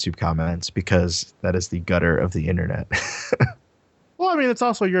asinine YouTube comments because that is the gutter of the internet. Well, I mean, it's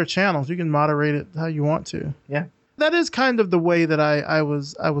also your channels. You can moderate it how you want to. Yeah. That is kind of the way that I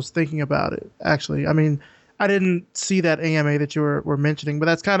was thinking about it, actually. I mean, I didn't see that AMA that you were mentioning, but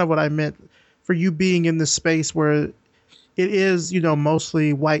that's kind of what I meant for you being in this space where it is, you know,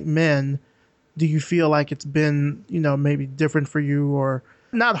 mostly white men. Do you feel like it's been, you know, maybe different for you or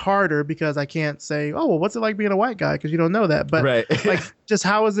not harder, because I can't say, oh, well, what's it like being a white guy? Because you don't know that. But right. like, just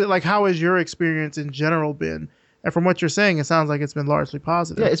how is it like, how has your experience in general been? And from what you're saying, it sounds like it's been largely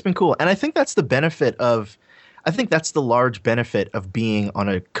positive. Yeah, it's been cool. And I think that's the large benefit of being on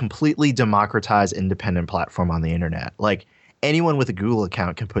a completely democratized independent platform on the internet. Like anyone with a Google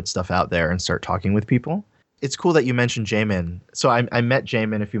account can put stuff out there and start talking with people. It's cool that you mentioned Jamin. So I met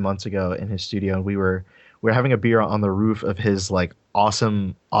Jamin a few months ago in his studio, and we were having a beer on the roof of his like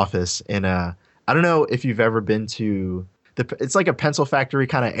awesome office in I don't know if you've ever been to it's like a pencil factory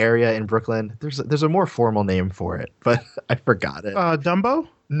kind of area in Brooklyn. There's a more formal name for it, but I forgot it. Dumbo?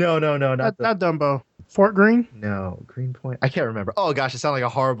 No, not Dumbo. Fort Greene? No, Greenpoint. I can't remember. Oh gosh, it sounds like a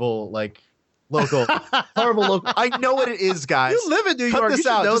horrible like local. Horrible local. I know what it is, guys. You live in New York. Cut this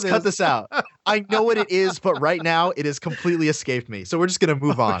out. Just cut this out. I know what it is, but right now it has completely escaped me. So we're just gonna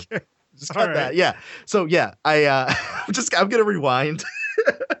move on. Okay. Just cut that. Yeah. So yeah, I'm gonna rewind.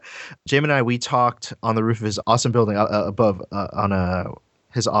 Jamin and I, we talked on the roof of his awesome building above on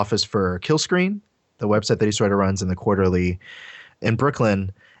his office for Killscreen, the website that he sort of runs in the Quarterly in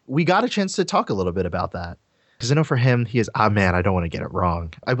Brooklyn. We got a chance to talk a little bit about that. Because I know for him, he is, I don't want to get it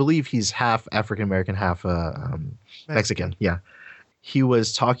wrong. I believe he's half African-American, half Mexican. Yeah. He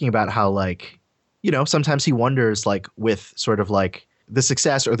was talking about how, like, you know, sometimes he wonders, like, with sort of like the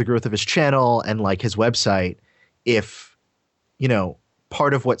success or the growth of his channel and like his website, if, you know,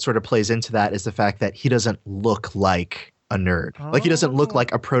 part of what sort of plays into that is the fact that he doesn't look like a nerd. Like he doesn't look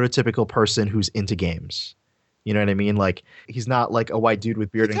like a prototypical person who's into games. You know what I mean? Like he's not like a white dude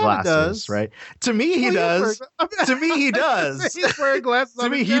with beard and glasses, right? To me, he does. To me, he does. He's wearing glasses. To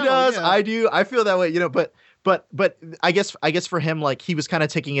me, he does. Yeah. I do. I feel that way, you know. But I guess for him, like he was kind of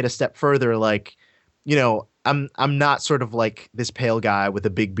taking it a step further. Like, you know, I'm not sort of like this pale guy with a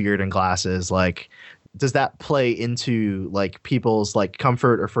big beard and glasses. Like, does that play into like people's like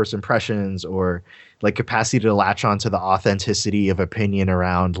comfort or first impressions or like capacity to latch onto the authenticity of opinion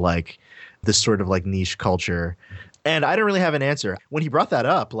around like this sort of like niche culture? And I didn't really have an answer. When he brought that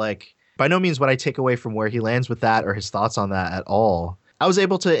up, like by no means would I take away from where he lands with that or his thoughts on that at all. I was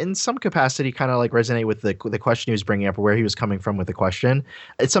able to, in some capacity, kind of like resonate with the question he was bringing up or where he was coming from with the question.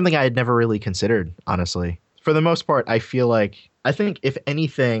 It's something I had never really considered, honestly. For the most part, I think if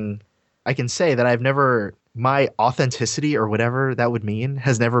anything, I can say that my authenticity or whatever that would mean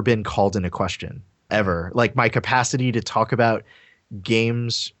has never been called into question ever. Like my capacity to talk about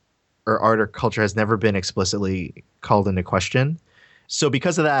games or art or culture has never been explicitly called into question. So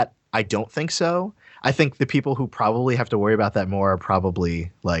because of that, I don't think so. I think the people who probably have to worry about that more are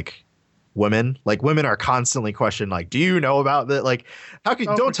probably like women. Like women are constantly questioned, like, do you know about that? Like,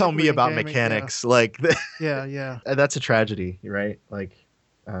 don't tell me about gaming, mechanics. Yeah. Like, Yeah. That's a tragedy, right? Like,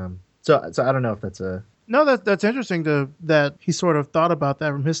 so I don't know if that's a. No, that's interesting that he sort of thought about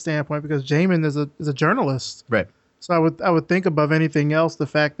that from his standpoint, because Jamin is a journalist. Right. So I would think above anything else the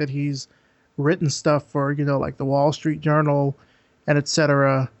fact that he's written stuff for, like the Wall Street Journal and et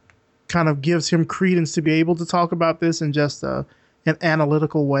cetera, kind of gives him credence to be able to talk about this in just an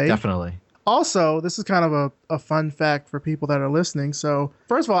analytical way. Definitely. Also, this is kind of a fun fact for people that are listening. So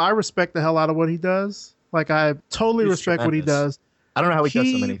first of all, I respect the hell out of what he does. Like I totally respect what he does. I don't know how he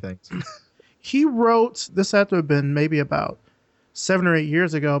does so many things. He wrote, this had to have been maybe about 7 or 8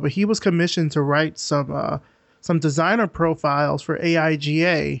 years ago, but he was commissioned to write some designer profiles for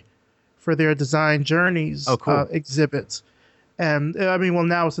AIGA for their Design Journeys exhibits. And I mean, well,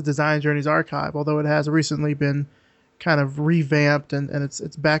 now it's the Design Journeys archive, although it has recently been kind of revamped and it's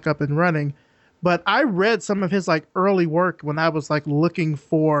back up and running. But I read some of his like early work when I was like looking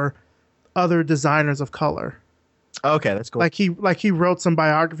for other designers of color. Okay, that's cool. Like he wrote some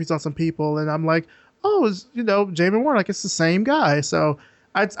biographies on some people, and I'm like, oh, it's Jamin Warren, like it's the same guy. So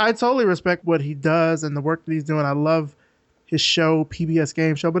I totally respect what he does and the work that he's doing. I love his show, PBS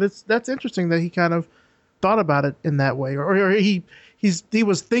Game Show, but that's interesting that he kind of thought about it in that way, or he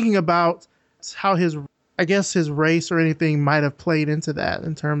was thinking about how his race or anything might have played into that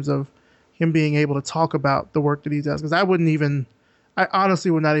in terms of him being able to talk about the work that he does. Because I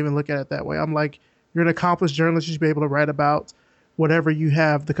honestly would not even look at it that way. I'm like, you're an accomplished journalist. You should be able to write about whatever you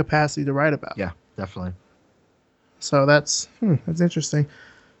have the capacity to write about. Yeah, definitely. So that's interesting.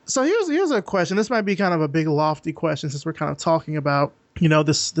 So here's a question. This might be kind of a big lofty question since we're kind of talking about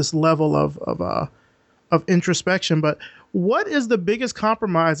this level of introspection. But what is the biggest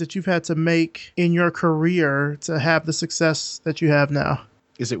compromise that you've had to make in your career to have the success that you have now?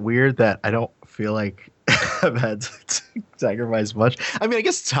 Is it weird that I don't feel like I've had to sacrifice much? I mean, I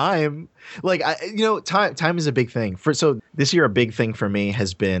guess time. Like, time is a big thing. So this year, a big thing for me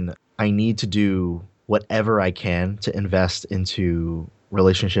has been I need to do whatever I can to invest into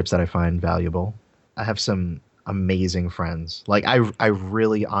relationships that I find valuable. I have some amazing friends. Like, I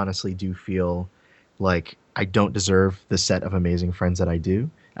really honestly do feel like I don't deserve the set of amazing friends that I do.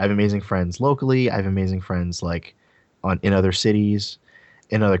 I have amazing friends locally. I have amazing friends like in other cities,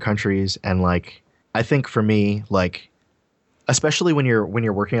 in other countries, and like I think for me, like especially when you're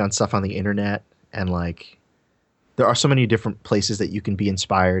working on stuff on the internet, and like there are so many different places that you can be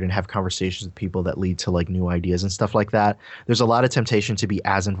inspired and have conversations with people that lead to like new ideas and stuff like that. There's a lot of temptation to be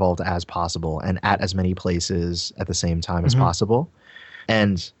as involved as possible and at as many places at the same time as possible.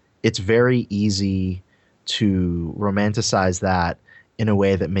 And it's very easy to romanticize that in a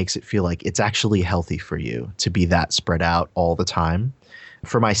way that makes it feel like it's actually healthy for you to be that spread out all the time.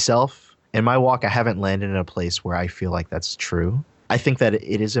 For myself, in my walk, I haven't landed in a place where I feel like that's true. I think that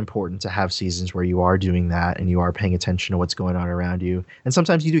it is important to have seasons where you are doing that and you are paying attention to what's going on around you. And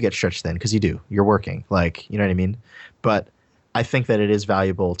sometimes you do get stretched thin because you're working, like, you know what I mean? But I think that it is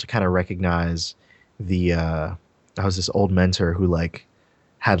valuable to kind of recognize I was this old mentor who like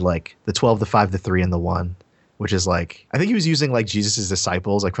had like the 12, the 5, the 3, and the 1, which is like, I think he was using like Jesus's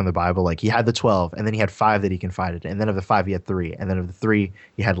disciples, like from the Bible. Like he had the 12 and then he had 5 that he confided in. And then of the 5, he had 3. And then of the 3,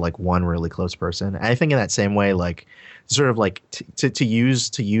 he had like 1 really close person. And I think in that same way, like sort of like to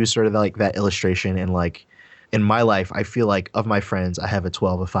use sort of like that illustration, and like in my life, I feel like of my friends, I have a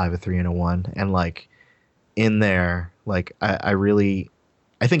 12, a 5, a 3, and a 1. And like in there, like I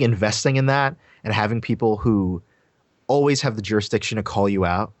think investing in that and having people who always have the jurisdiction to call you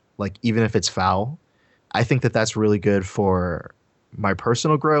out, like even if it's foul, I think that that's really good for my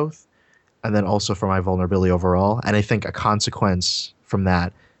personal growth and then also for my vulnerability overall. And I think a consequence from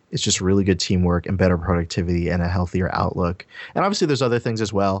that is just really good teamwork and better productivity and a healthier outlook. And obviously there's other things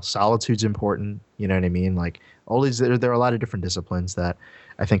as well. Solitude's important. You know what I mean? Like all these, there are a lot of different disciplines that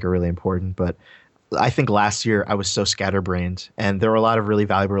I think are really important. But I think last year I was so scatterbrained, and there were a lot of really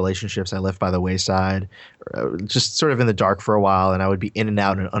valuable relationships I left by the wayside, just sort of in the dark for a while, and I would be in and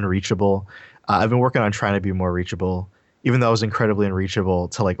out and unreachable. I've been working on trying to be more reachable even though I was incredibly unreachable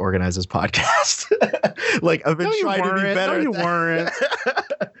to like organize this podcast. Like I've been trying to be better. No, you weren't.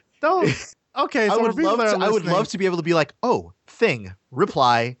 Don't. Okay, so I would love to be able to be like, oh, thing,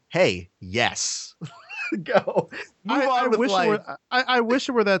 reply, hey, yes. Go. I wish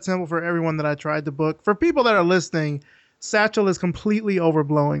it were that simple for everyone that I tried to book. For people that are listening, Satchell is completely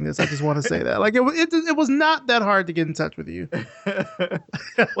overblowing this. I just want to say that. Like it was not that hard to get in touch with you.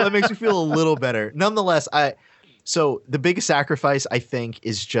 Well, it makes me feel a little better. Nonetheless, so the biggest sacrifice I think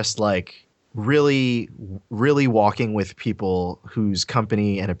is just like really, really walking with people whose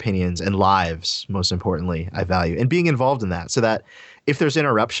company and opinions and lives, most importantly, I value, and being involved in that, so that if there's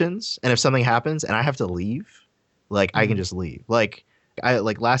interruptions and if something happens and I have to leave, like I can just leave. Like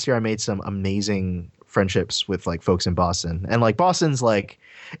last year I made some amazing friendships with like folks in Boston, and like Boston's like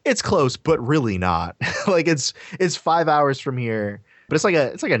it's close but really not. Like it's 5 hours from here, but it's like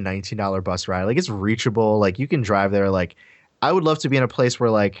a $19 bus ride. Like it's reachable. Like you can drive there. Like I would love to be in a place where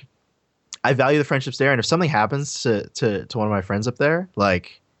like I value the friendships there, and if something happens to one of my friends up there,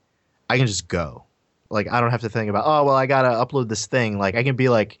 like I can just go. Like I don't have to think about, oh well, I gotta upload this thing. Like I can be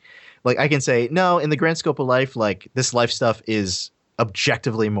like I can say, no, in the grand scope of life, like this life stuff is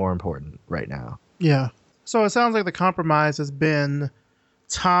objectively more important right now. Yeah. So it sounds like the compromise has been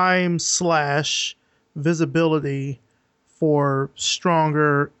time / visibility for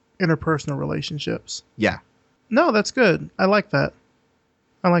stronger interpersonal relationships. Yeah. No, that's good. I like that.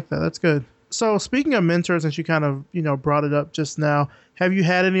 That's good. So speaking of mentors, since you kind of, brought it up just now, have you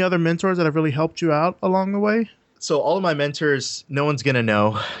had any other mentors that have really helped you out along the way? So all of my mentors, no one's going to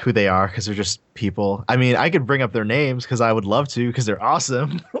know who they are because they're just people. I mean, I could bring up their names because I would love to because they're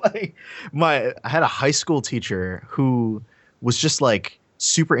awesome. Like I had a high school teacher who was just like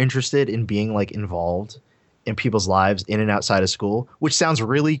super interested in being like involved in people's lives in and outside of school, which sounds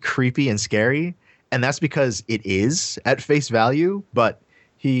really creepy and scary. And that's because it is at face value, but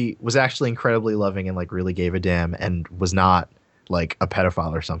he was actually incredibly loving and like really gave a damn and was not like a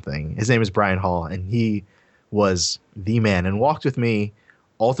pedophile or something. His name is Brian Hall, and he was the man and walked with me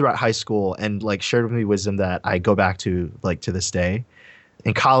all throughout high school and like shared with me wisdom that I go back to like to this day.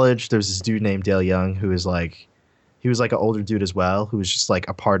 In college, there's this dude named Dale Young who is like, he was like an older dude as well, who was just like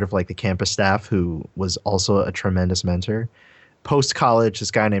a part of like the campus staff, who was also a tremendous mentor. Post college, this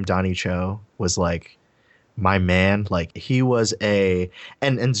guy named Donnie Cho was like my man. Like he was and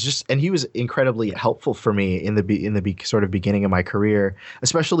he was incredibly helpful for me in the sort of beginning of my career,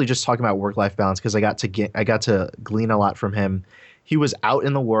 especially just talking about work-life balance, because I got to glean a lot from him. He was out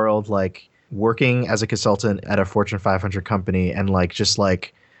in the world, like working as a consultant at a Fortune 500 company, and like just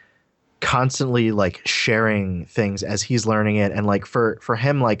like constantly like sharing things as he's learning it. And like for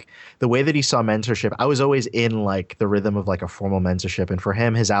him, like the way that he saw mentorship, I was always in like the rhythm of like a formal mentorship, and for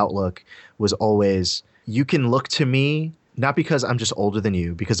him, his outlook was always, you can look to me not because I'm just older than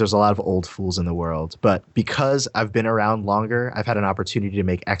you, because there's a lot of old fools in the world, but because I've been around longer, I've had an opportunity to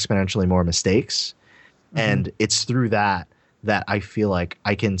make exponentially more mistakes. Mm-hmm. And it's through that I feel like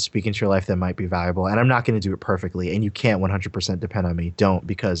I can speak into your life that might be valuable. And I'm not going to do it perfectly, and you can't 100% depend on me. Don't,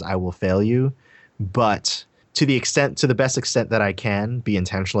 because I will fail you. But to the best extent that I can be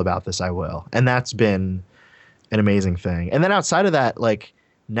intentional about this, I will. And that's been an amazing thing. And then outside of that, like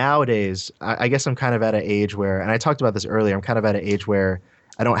nowadays, I guess I'm kind of at an age where, and I talked about this earlier, I'm kind of at an age where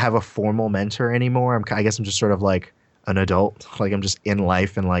I don't have a formal mentor anymore. I guess I'm just sort of like an adult. Like I'm just in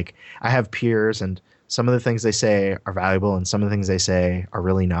life, and like I have peers, and some of the things they say are valuable and some of the things they say are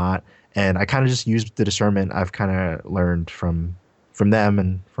really not. And I kind of just use the discernment I've kind of learned from them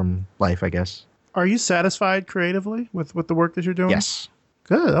and from life, I guess. Are you satisfied creatively with the work that you're doing? Yes.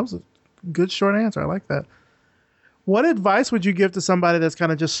 Good. That was a good short answer. I like that. What advice would you give to somebody that's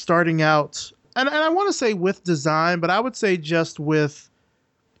kind of just starting out? And I want to say with design, but I would say just with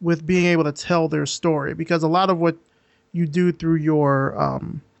being able to tell their story, because a lot of what you do through your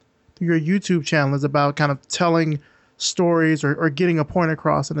YouTube channel is about kind of telling stories or getting a point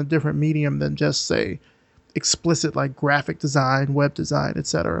across in a different medium than just say explicit like graphic design, web design,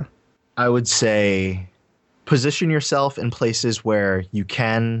 etc. I would say position yourself in places where you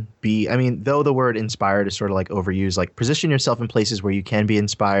can be, I mean, though the word inspired is sort of like overused, like position yourself in places where you can be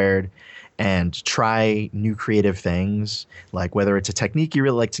inspired and try new creative things, like whether it's a technique you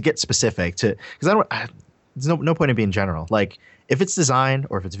really like, to get specific to, because there's no point in being general. Like if it's design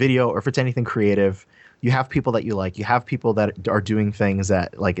or if it's video or if it's anything creative, you have people that you like, you have people that are doing things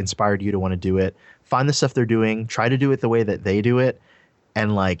that like inspired you to want to do it. Find the stuff they're doing, try to do it the way that they do it,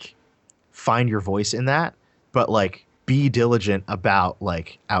 and like find your voice in that, but like be diligent about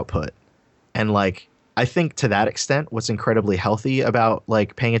like output. And like I think to that extent, what's incredibly healthy about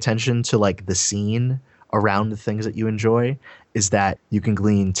like paying attention to like the scene around the things that you enjoy is that you can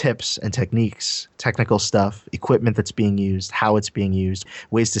glean tips and techniques, technical stuff, equipment that's being used, how it's being used,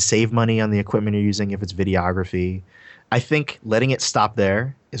 ways to save money on the equipment you're using if it's videography. I think letting it stop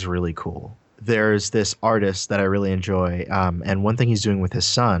there is really cool. There's this artist that I really enjoy, and one thing he's doing with his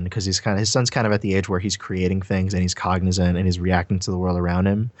son, because his son's kind of at the age where he's creating things and he's cognizant and he's reacting to the world around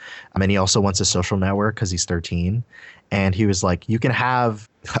him. And he also wants a social network because he's 13. And he was like, you can have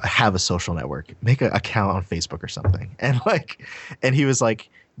a social network, make an account on Facebook or something. And he was like,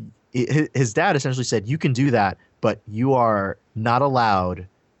 his dad essentially said, you can do that, but you are not allowed,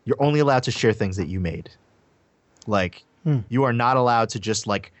 you're only allowed to share things that you made. Like, you are not allowed to just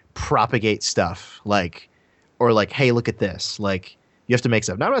like propagate stuff, or hey, look at this. Like, you have to make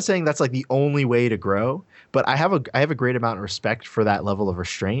stuff. Now, I'm not saying that's like the only way to grow, but I have a great amount of respect for that level of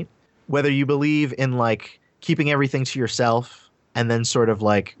restraint. Whether you believe in like keeping everything to yourself and then sort of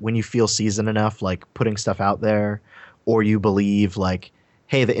like when you feel seasoned enough, like putting stuff out there, or you believe like,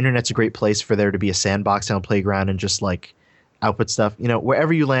 hey, the internet's a great place for there to be a sandbox and a playground and just like output stuff,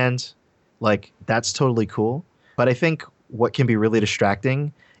 wherever you land, like that's totally cool. But I think what can be really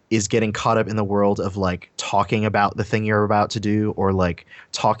distracting is getting caught up in the world of like talking about the thing you're about to do, or like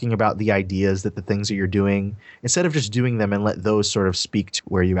talking about the ideas that the things that you're doing, instead of just doing them and let those sort of speak to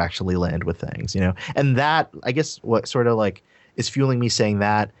where you actually land with things, And that, I guess, what sort of like is fueling me saying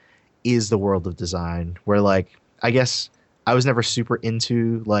that is the world of design, where like, I guess I was never super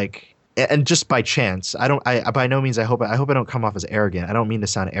into like, and just by chance, by no means, I hope I don't come off as arrogant. I don't mean to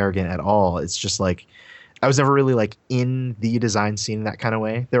sound arrogant at all. It's just like, I was never really like in the design scene in that kind of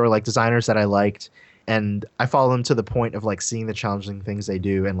way. There were like designers that I liked, and I follow them to the point of like seeing the challenging things they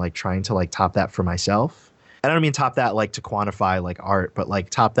do and like trying to like top that for myself. And I don't mean top that like to quantify like art, but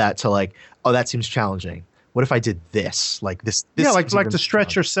like top that to like, oh, that seems challenging. What if I did this? Like this yeah, like to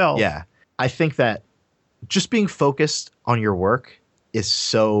stretch yourself. Yeah. I think that just being focused on your work is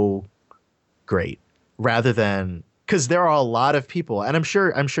so great, rather than, because there are a lot of people, and I'm sure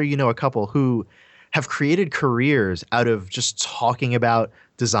a couple who have created careers out of just talking about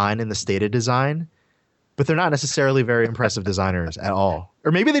design and the state of design, but they're not necessarily very impressive designers at all.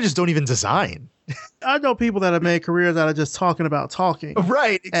 Or maybe they just don't even design. I know people that have made careers out of just talking about talking.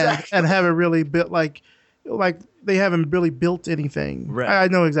 Right, exactly. And haven't really built like they haven't really built anything. Right. I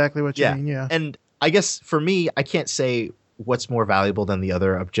know exactly what you mean, yeah. And I guess for me, I can't say what's more valuable than the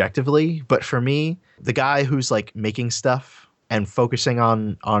other objectively, but for me, the guy who's like making stuff and focusing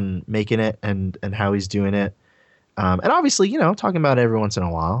on making it and how he's doing it. And obviously, talking about it every once in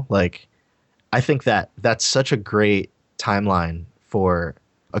a while. Like, I think that's such a great timeline for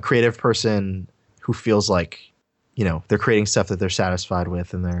a creative person who feels like, they're creating stuff that they're satisfied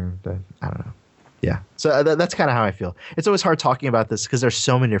with, and they're I don't know. Yeah. So that's kind of how I feel. It's always hard talking about this because there's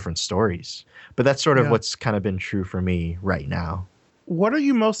so many different stories, but that's sort of what's kind of been true for me right now. What are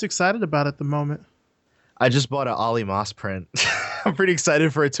you most excited about at the moment? I just bought an Ollie Moss print. I'm pretty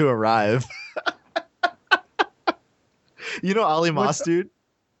excited for it to arrive. Ollie Moss, dude?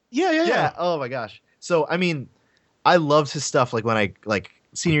 Yeah. Oh my gosh. So, I mean, I loved his stuff like when I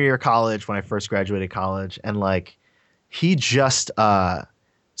senior year of college, when I first graduated college, and like he just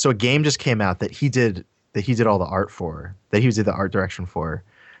so a game just came out that he did all the art for, that he did the art direction for,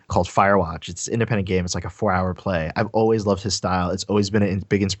 called Firewatch. It's an independent game. It's like a 4-hour play. I've always loved his style. It's always been a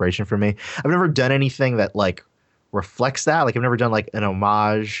big inspiration for me. I've never done anything that like reflects that. Like I've never done like an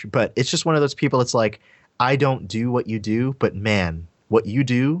homage, but it's just one of those people. It's like, I don't do what you do, but man, what you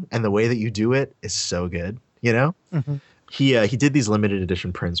do and the way that you do it is so good. Mm-hmm. He did these limited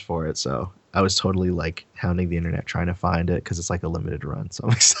edition prints for it. So I was totally like hounding the internet trying to find it because it's like a limited run. So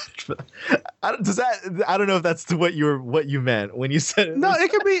I'm excited for that. I don't know if that's what you meant when you said it. No, it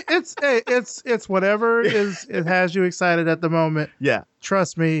could be. It's whatever it has you excited at the moment. Yeah.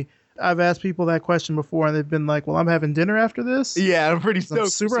 Trust me. I've asked people that question before, and they've been like, "Well, I'm having dinner after this." Yeah, I'm pretty stoked. I'm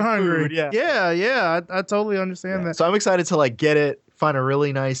super hungry. Food, yeah. I totally understand that. So I'm excited to like get it, find a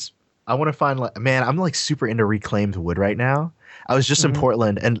really nice. I want to find I'm like super into reclaimed wood right now. I was just in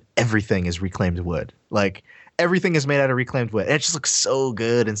Portland, and everything is reclaimed wood. Like everything is made out of reclaimed wood. And it just looks so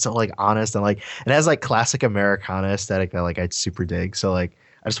good and so like honest, and like it has like classic Americana aesthetic that like I super dig. So like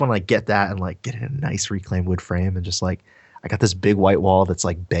I just want to like get that and like get it in a nice reclaimed wood frame, and just like I got this big white wall that's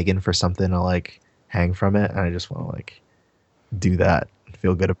like begging for something to like hang from it, and I just want to like do that and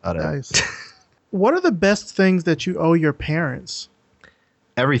feel good about it. Nice. What are the best things that you owe your parents?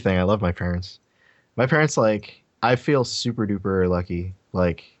 Everything. I love my parents. My parents, like, I feel super duper lucky,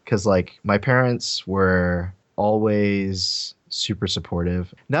 like, because like my parents were always super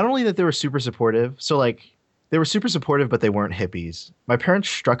supportive. Not only that they were super supportive, so like they were super supportive, but they weren't hippies. My parents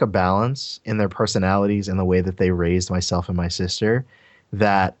struck a balance in their personalities and the way that they raised myself and my sister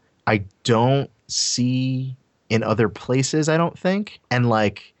that I don't see in other places, I don't think. And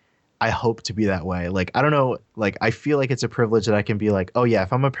like, I hope to be that way. Like, I don't know, like, I feel like it's a privilege that I can be like, oh yeah,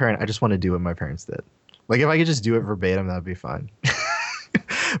 if I'm a parent, I just want to do what my parents did. Like, if I could just do it verbatim, that'd be fine.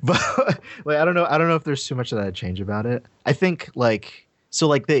 But like, I don't know if there's too much that I'd change about it. I think like, so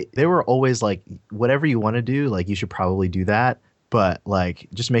like they were always like, whatever you want to do, like you should probably do that. But like,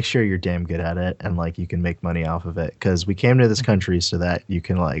 just make sure you're damn good at it and like you can make money off of it. Cause we came to this country so that you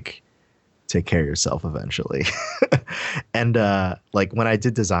can like take care of yourself eventually. And like when I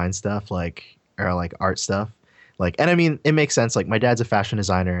did design stuff, like, or like art stuff, like, and I mean, it makes sense. Like my dad's a fashion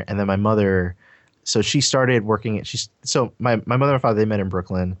designer and then my mother, so she started working at, my mother and father, they met in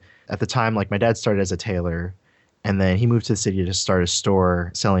Brooklyn. At the time, like my dad started as a tailor and then he moved to the city to start a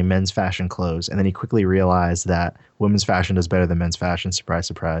store selling men's fashion clothes. And then he quickly realized that women's fashion does better than men's fashion. Surprise,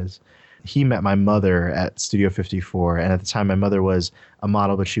 surprise. He met my mother at Studio 54. And at the time, my mother was a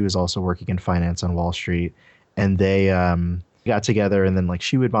model, but she was also working in finance on Wall Street. And they got together and then like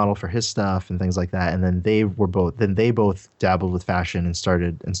she would model for his stuff and things like that. And then they both dabbled with fashion and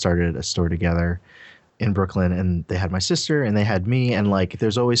started a store together in Brooklyn. And they had my sister and they had me. And like,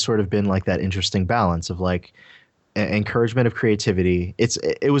 there's always sort of been like that interesting balance of like, encouragement of creativity.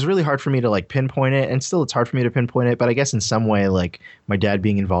 It was really hard for me to like pinpoint it, and still it's hard for me to pinpoint it, but I guess in some way like my dad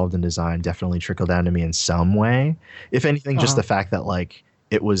being involved in design definitely trickled down to me in some way. If anything, just the fact that like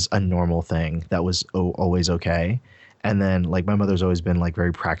it was a normal thing that was always okay. And then like my mother's always been like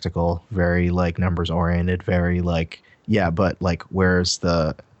very practical, very like numbers oriented, very like, yeah, but like where's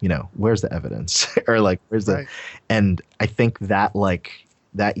the evidence or like where's the, and I think that like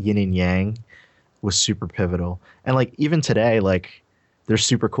that yin and yang was super pivotal. And like even today, like they're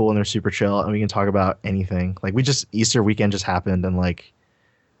super cool and they're super chill and we can talk about anything. Like Easter weekend just happened and like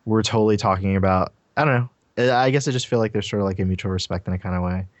we're totally talking about, I don't know. I guess I just feel like there's sort of like a mutual respect in a kind of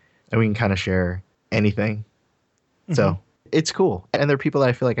way. And we can kind of share anything. Mm-hmm. So it's cool. And there are people that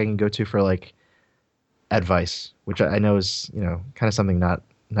I feel like I can go to for like advice, which I know is, kind of something not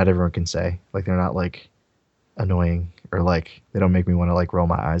everyone can say. Like they're not like annoying or like they don't make me want to like roll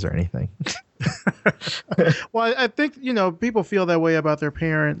my eyes or anything. Well, I think, people feel that way about their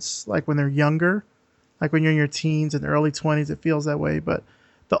parents, like when they're younger, like when you're in your teens and early 20s, it feels that way. But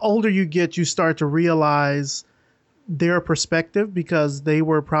the older you get, you start to realize their perspective because they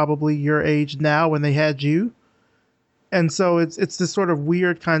were probably your age now when they had you. And so it's this sort of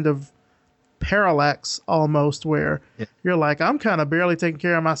weird kind of parallax almost where you're like, I'm kind of barely taking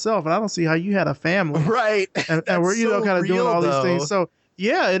care of myself and I don't see how you had a family. Right. And we're, so kind of doing all these things. So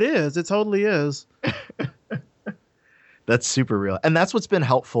yeah, it is. It totally is. That's super real. And that's what's been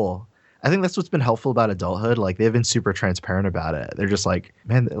helpful. I think that's what's been helpful about adulthood. Like they've been super transparent about it. They're just like,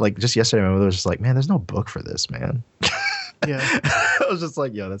 man, like just yesterday, my mother was just like, man, there's no book for this, man. Yeah. I was just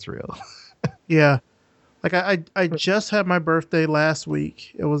like, yo, that's real. Yeah. Like I just had my birthday last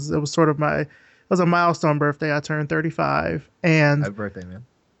week. It was sort of it was a milestone birthday. I turned 35 and happy birthday, man.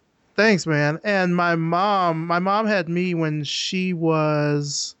 Thanks, man. And my mom had me when she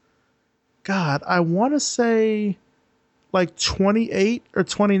was, God, I want to say like 28 or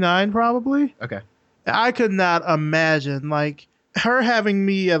 29 probably. Okay. I could not imagine like her having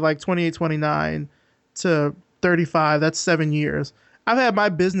me at like 28, 29 to 35. That's 7 years. I've had my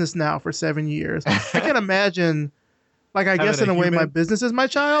business now for 7 years. I can't imagine, like, I guess in a way my business is my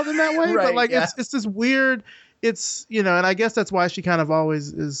child in that way. Right, but like, it's this weird, and I guess that's why she kind of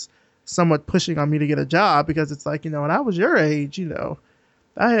always is somewhat pushing on me to get a job because it's like, when I was your age,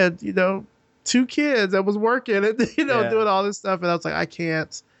 I had, 2 kids that was working and, doing all this stuff. And I was like, I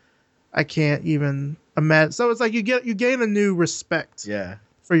can't even imagine. So it's like you gain a new respect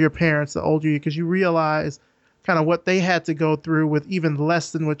for your parents the older you, because you realize kind of what they had to go through with even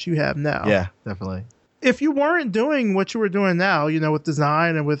less than what you have now. Yeah, definitely. If you weren't doing what you were doing now, with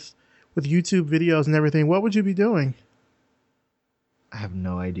design and with YouTube videos and everything, what would you be doing? I have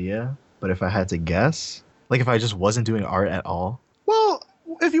no idea. But if I had to guess, like if I just wasn't doing art at all. Well,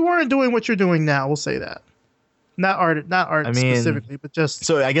 if you weren't doing what you're doing now, we'll say that. Not art specifically, but just.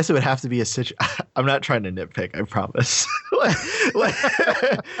 So I guess it would have to be I'm not trying to nitpick, I promise.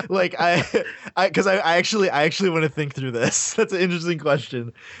 Because I actually want to think through this. That's an interesting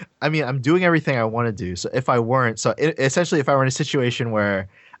question. I mean, I'm doing everything I want to do. So if I weren't, essentially if I were in a situation where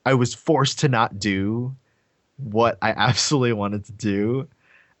I was forced to not do what I absolutely wanted to do,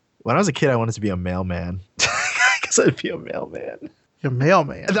 when I was a kid, I wanted to be a mailman. I guess I'd be a mailman. Your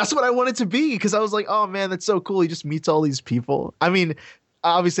mailman. And that's what I wanted to be because I was like, oh man, that's so cool. He just meets all these people. I mean,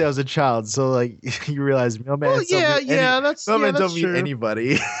 obviously I was a child, so like you realize Well, that's mailman don't mean true.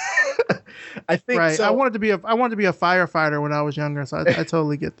 anybody. I think Right. so. I wanted to be a firefighter when I was younger, so I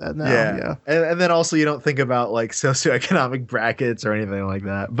totally get that now. Yeah. And then also you don't think about like socioeconomic brackets or anything like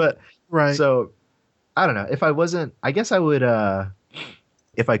that. But Right. so I don't know. If I wasn't, I guess I would.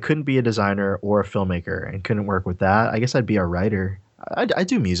 If I couldn't be a designer or a filmmaker and couldn't work with that, I guess I'd be a writer. I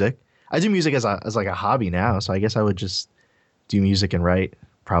do music. I do music as like a hobby now, so I guess I would just do music and write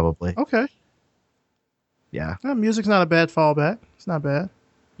probably. Okay. Yeah. Music's not a bad fallback. It's not bad.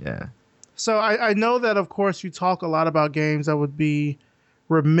 Yeah. So I know that, of course, you talk a lot about games. I would be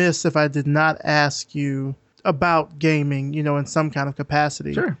remiss if I did not ask you about gaming, in some kind of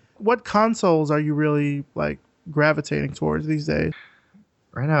capacity. Sure. What consoles are you really like gravitating towards these days?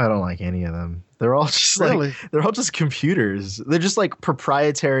 Right now, I don't like any of them. They're all just they're all just computers. They're just like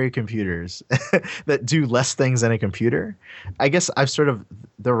proprietary computers that do less things than a computer. I guess I've sort of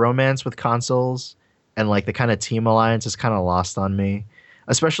the romance with consoles and like the kind of team alliance is kind of lost on me,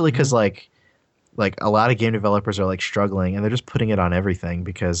 especially because like a lot of game developers are like struggling and they're just putting it on everything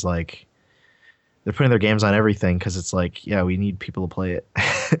because like they're putting their games on everything because it's like, yeah, we need people to play it.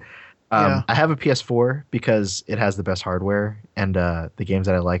 I have a PS4 because it has the best hardware and the games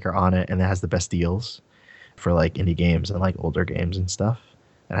that I like are on it, and it has the best deals for like indie games and like older games and stuff.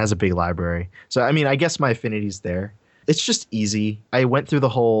 It has a big library. So, I mean, I guess my affinity's there. It's just easy. I went through the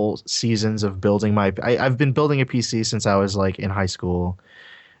whole seasons of building I've been building a PC since I was like in high school,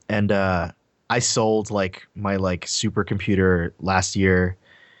 and I sold like my like supercomputer last year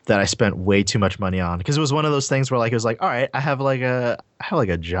that I spent way too much money on because it was one of those things where like it was like, all right, I have like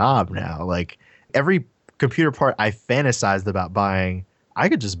a job now. Like every computer part I fantasized about buying, I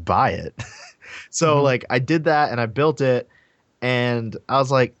could just buy it. So like I did that and I built it, and I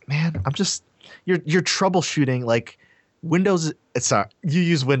was like, man, you're troubleshooting like Windows. Sorry, you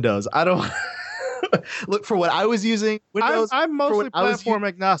use Windows. I don't. Look, for what I was using, Windows. I'm mostly platform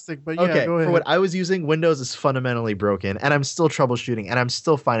agnostic, but yeah, okay, go ahead. For what I was using, Windows is fundamentally broken, and I'm still troubleshooting, and I'm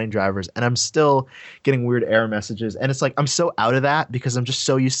still finding drivers, and I'm still getting weird error messages, and it's like I'm so out of that because I'm just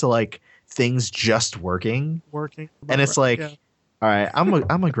so used to like things just working, and it's like, all right,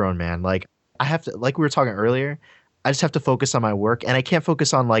 I'm a grown man. Like I have to, like we were talking earlier, I just have to focus on my work, and I can't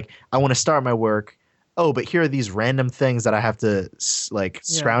focus on like I want to start my work. Oh, but here are these random things that I have to like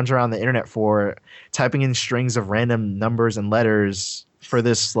scrounge around the internet for, typing in strings of random numbers and letters for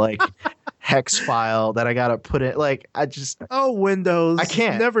this like hex file that I gotta put in. Like Windows. I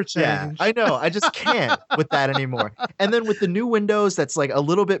can't never change. Yeah, I know. I just can't with that anymore. And then with the new Windows, that's like a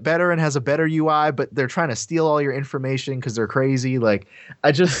little bit better and has a better UI, but they're trying to steal all your information because they're crazy. Like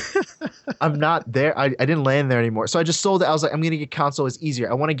I'm not there. I didn't land there anymore. So I just sold it. I was like, I'm gonna get console. It's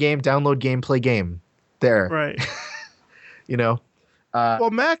easier. I want a game, download game, play game. There. Right. Well,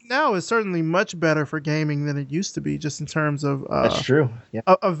 Mac now is certainly much better for gaming than it used to be, just in terms of that's true. Yeah.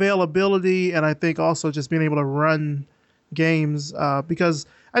 Availability, and I think also just being able to run games. Because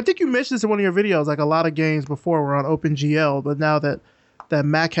I think you mentioned this in one of your videos, like a lot of games before were on OpenGL, but now that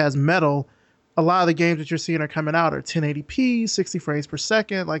Mac has Metal, a lot of the games that you're seeing are coming out are 1080p, 60 frames per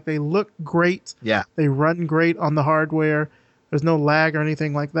second. Like they look great. Yeah. They run great on the hardware. There's no lag or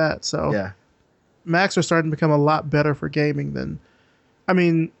anything like that. So yeah. Macs are starting to become a lot better for gaming than, I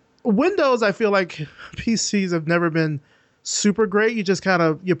mean, Windows, I feel like PCs have never been super great. You just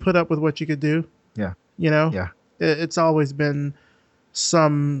you put up with what you could do. Yeah. Yeah. It's always been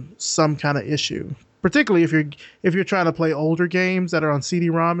some kind of issue, particularly if you're trying to play older games that are on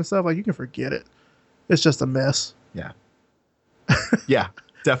CD-ROM and stuff. Like you can forget it. It's just a mess. Yeah. Yeah,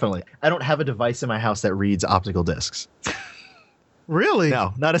 definitely. I don't have a device in my house that reads optical discs. Really?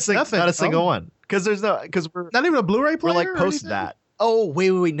 No, not a single one. Because we're not even a Blu-ray player. We're like post that. Oh,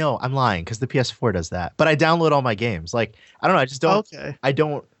 wait. No, I'm lying because the PS4 does that. But I download all my games. Like, I don't know. I just don't. Okay.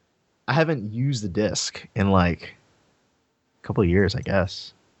 I haven't used the disc in like a couple of years, I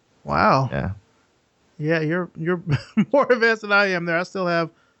guess. Wow. Yeah. Yeah, you're more advanced than I am there. I still have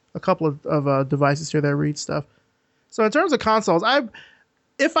a couple of devices here that read stuff. So in terms of consoles,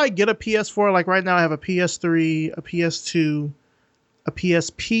 if I get a PS4, like right now I have a PS3, a PS2, a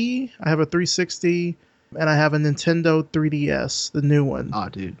PSP, I have a 360, and I have a Nintendo 3DS, the new one. Oh,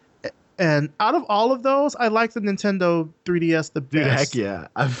 dude. And out of all of those, I like the Nintendo 3DS the best. Dude, heck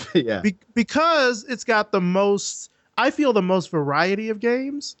yeah. Yeah. Because it's got the most variety of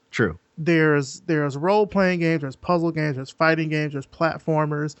games. True. There's role-playing games, there's puzzle games, there's fighting games, there's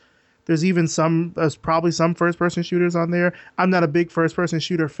platformers. There's probably some first-person shooters on there. I'm not a big first-person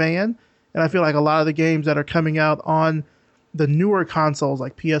shooter fan, and I feel like a lot of the games that are coming out on the newer consoles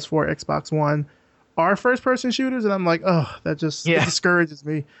like PS4, Xbox One are first-person shooters, and I'm like, oh, that just it discourages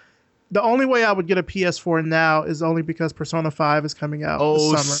me. The only way I would get a PS4 now is only because Persona 5 is coming out this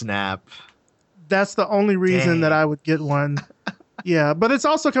summer. Snap. That's the only reason that I would get one. Yeah, but it's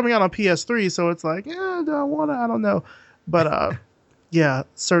also coming out on PS3, so it's like, yeah, do I want to? I don't know. But yeah,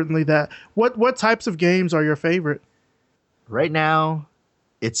 certainly that. What types of games are your favorite? Right now,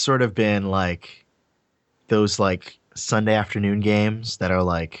 it's sort of been like those like Sunday afternoon games that are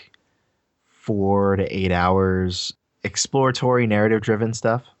like 4 to 8 hours, exploratory, narrative-driven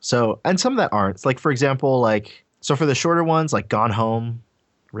stuff. So, and some that aren't. It's like, for example, like, so for the shorter ones, like Gone Home,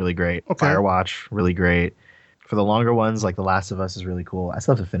 really great. Okay. Firewatch, really great. For the longer ones, like The Last of Us is really cool. I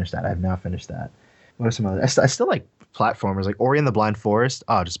still have to finish that. I have not finished that. What are some other? I still like platformers, like Ori and the Blind Forest.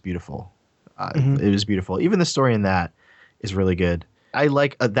 Oh, just beautiful. It was beautiful. Even the story in that is really good. I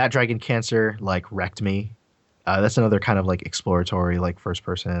like That Dragon Cancer, like, wrecked me. That's another kind of like exploratory, like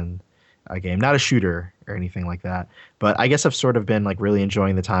first-person game, not a shooter or anything like that. But I guess I've sort of been like really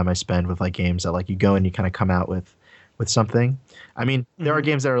enjoying the time I spend with like games that like you go and you kind of come out with something. I mean, there are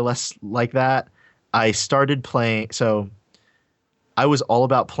games that are less like that. I started playing, so I was all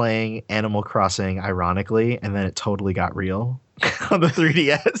about playing Animal Crossing, ironically, and then it totally got real on the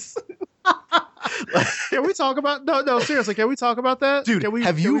 3DS. Can we talk about no seriously? Can we talk about that, dude?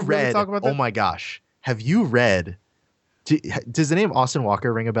 Have you read? Really oh my gosh, have you read? Does the name Austin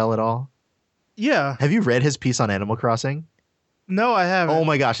Walker ring a bell at all? Yeah. Have you read his piece on Animal Crossing? No, I haven't. Oh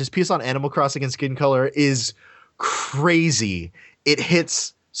my gosh, his piece on Animal Crossing and skin color is crazy. It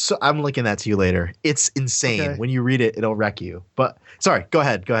hits. So I'm linking that to you later. It's insane. Okay. When you read it, it'll wreck you. But sorry, go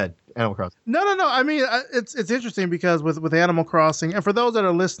ahead. Animal Crossing. No. I mean, it's interesting because with Animal Crossing, and for those that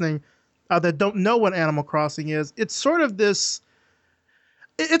are listening that don't know what Animal Crossing is, it's sort of this.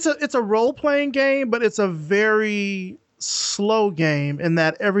 It's a role playing game, but it's a very slow game in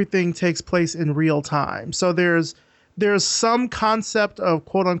that everything takes place in real time. So there's some concept of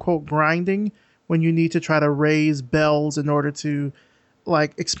quote unquote grinding when you need to try to raise bells in order to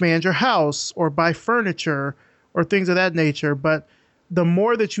like expand your house or buy furniture or things of that nature. But the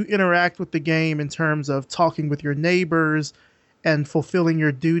more that you interact with the game in terms of talking with your neighbors and fulfilling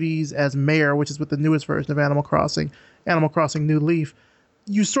your duties as mayor, which is with the newest version of Animal Crossing New Leaf,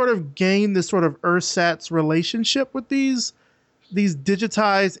 you sort of gain this sort of ersatz relationship with these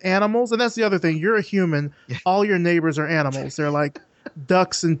digitized animals. And that's the other thing. You're a human. All your neighbors are animals. They're like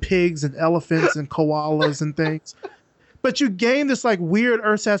ducks and pigs and elephants and koalas and things. But you gain this like weird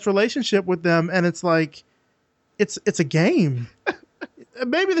ersatz relationship with them, and it's like it's a game.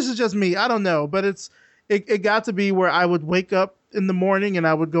 Maybe this is just me. I don't know, but it got to be where I would wake up in the morning and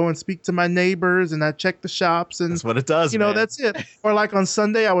I would go and speak to my neighbors and I'd check the shops, and that's what it does. That's it. Or like on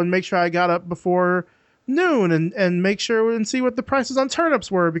Sunday, I would make sure I got up before noon and make sure and see what the prices on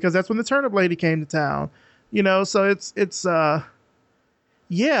turnips were, because that's when the turnip lady came to town. So it's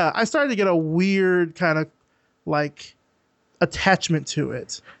yeah, I started to get a weird kind of like attachment to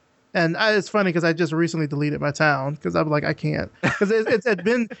it. And it's funny because I just recently deleted my town because I was like, I can't, because it had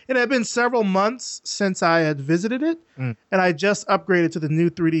been several months since I had visited it, and I just upgraded to the new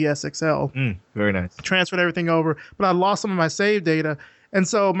 3DS XL. Very nice. Transferred everything over, but I lost some of my save data, and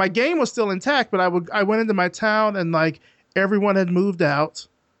so my game was still intact. But I went into my town and like everyone had moved out,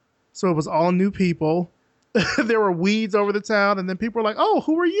 so it was all new people. There were weeds over the town, and then people were like, "Oh,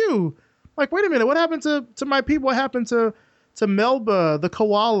 who are you?" Like, wait a minute, what happened to my people? What happened to Melba the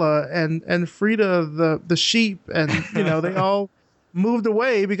koala and Frida the sheep, and they all moved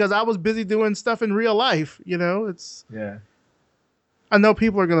away because I was busy doing stuff in real life. It's I know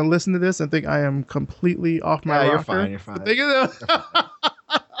people are going to listen to this and think I am completely off my rocker. You're fine.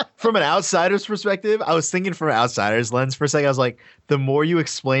 From an outsider's perspective, I was thinking from an outsider's lens for a second. I was like, the more you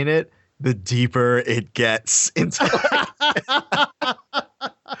explain it, the deeper it gets into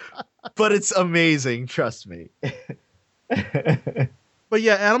but it's amazing, trust me. But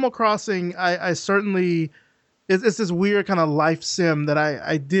yeah, Animal Crossing, I certainly, it's this weird kind of life sim that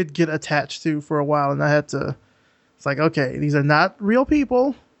I did get attached to for a while, and I had to, it's like, okay, these are not real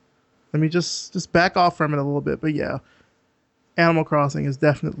people. Let me just back off from it a little bit. But yeah, Animal Crossing is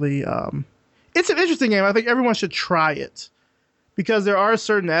definitely, it's an interesting game. I think everyone should try it because there are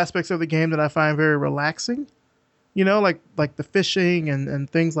certain aspects of the game that I find very relaxing, like the fishing and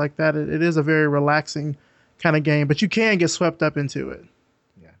things like that. It is a very relaxing kind of game, but you can get swept up into it.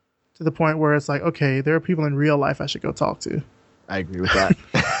 Yeah. To the point where it's like, okay, there are people in real life I should go talk to. I agree with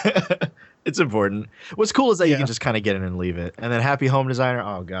that. It's important. What's cool is that you can just kind of get in and leave it. And then Happy Home Designer,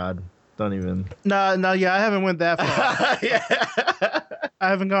 oh God, don't even. No, yeah, I haven't went that far. Yeah. I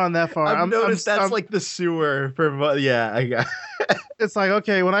haven't gone that far. I've noticed that's like the sewer for, I got. It's like,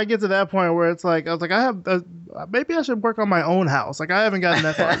 okay, when I get to that point where it's like, I was like, maybe I should work on my own house. Like, I haven't gotten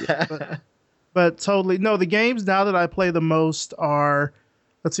that far yet. But totally. No, the games now that I play the most are,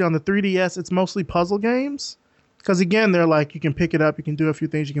 let's see, on the 3DS, it's mostly puzzle games. Because again, they're like, you can pick it up, you can do a few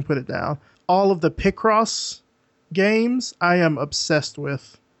things, you can put it down. All of the Picross games, I am obsessed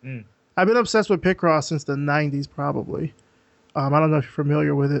with. I've been obsessed with Picross since the 90s, probably. I don't know if you're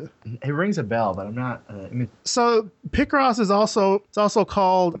familiar with it. It rings a bell, but I'm not. So Picross is also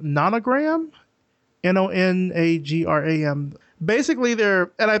called Nonogram, Nonagram. Basically,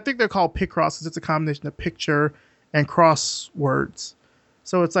 I think they're called Picross because it's a combination of picture and crosswords.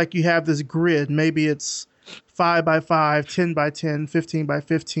 So it's like you have this grid. Maybe it's 5 by 5, 10 by 10, 15 by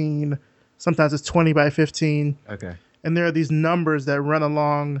 15. Sometimes it's 20 by 15. Okay. And there are these numbers that run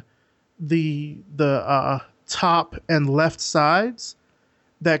along the top and left sides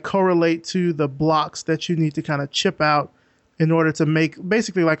that correlate to the blocks that you need to kind of chip out in order to make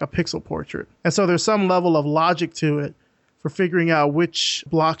basically like a pixel portrait. And so there's some level of logic to it for figuring out which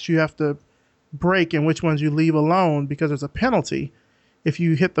blocks you have to break and which ones you leave alone, because there's a penalty. If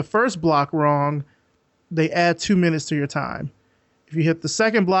you hit the first block wrong, they add 2 minutes to your time. If you hit the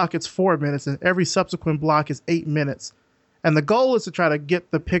second block, it's 4 minutes, and every subsequent block is 8 minutes. And the goal is to try to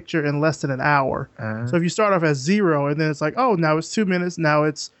get the picture in less than an hour. So if you start off at 0 and then it's like, oh, now it's 2 minutes, now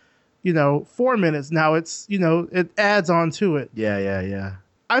it's, 4 minutes, now it's, it adds on to it. Yeah.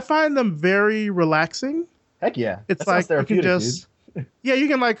 I find them very relaxing. Heck yeah. It's like you can just, you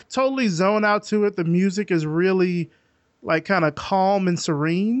can like totally zone out to it. The music is really like kind of calm and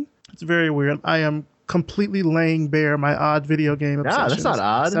serene. It's very weird. I am completely laying bare my odd video game obsession. Nah, that's not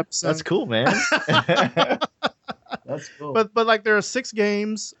odd. That's cool, man. That's cool. But like there are 6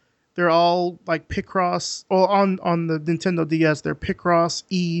 games. They're all like Picross. Well, on the Nintendo DS, they're Picross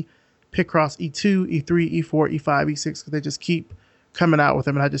E, Picross E2, E3, E4, E5, E6, because they just keep coming out with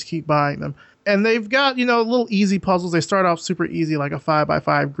them, and I just keep buying them. And they've got, little easy puzzles. They start off super easy, like a 5 by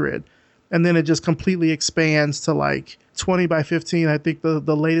 5 grid. And then it just completely expands to like 20 by 15. I think the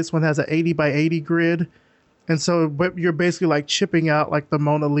latest one has an 80 by 80 grid. And so you're basically like chipping out like the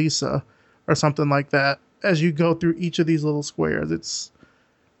Mona Lisa or something like that as you go through each of these little squares.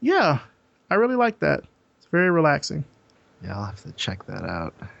 I really like that. It's very relaxing. Yeah, I'll have to check that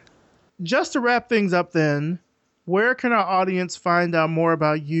out. Just to wrap things up then, where can our audience find out more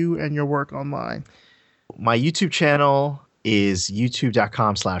about you and your work online? My YouTube channel is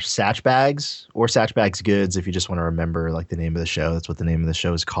youtube.com/satchbags or satchbagsgoods if you just want to remember like the name of the show. That's what the name of the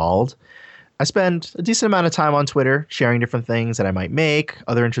show is called. I spend a decent amount of time on Twitter sharing different things that I might make,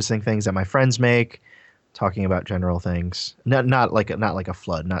 other interesting things that my friends make, talking about general things. Not like a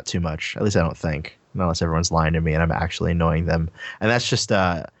flood, not too much. At least I don't think, unless everyone's lying to me and I'm actually annoying them. And that's just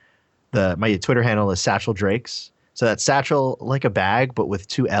my Twitter handle is Satchell Drakes. So that's Satchel like a bag, but with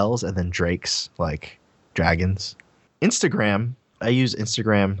 2 L's, and then Drakes like dragons. Instagram, I use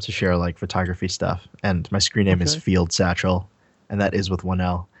Instagram to share like photography stuff, and my screen name is Field Satchel, and that is with 1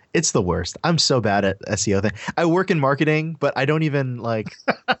 L. It's the worst. I'm so bad at SEO thing. I work in marketing, but I don't even like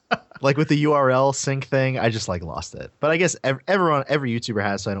like with the URL sync thing. I just like lost it. But I guess every YouTuber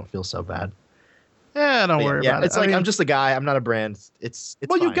has, so I don't feel so bad. Yeah, don't worry about it. It's like I'm just a guy. I'm not a brand. It's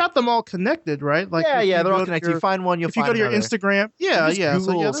well, fine. You got them all connected, right? Like they're all connected. You find one, you'll find another. If you go to your Instagram,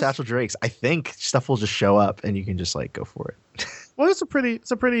 Google Satchel Drakes. I think stuff will just show up, and you can just like go for it. Well, it's a pretty,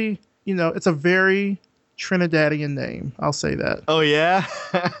 it's a very Trinidadian name. I'll say that. Oh yeah.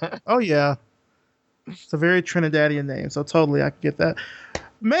 Oh yeah. It's a very Trinidadian name, so totally I can get that.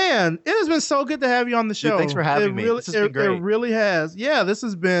 Man, it has been so good to have you on the show. Dude, thanks for having me. This has been great. It really has. Yeah, this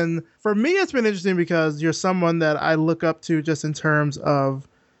has been, for me, it's been interesting because you're someone that I look up to just in terms of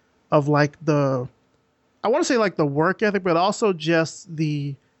like I want to say like the work ethic, but also just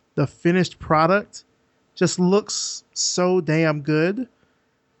the finished product just looks so damn good.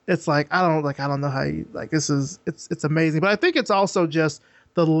 It's like, I don't know how you, like, it's amazing. But I think it's also just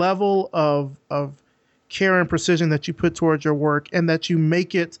the level of care and precision that you put towards your work, and that you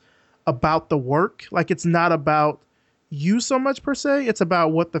make it about the work. Like, it's not about you so much per se, it's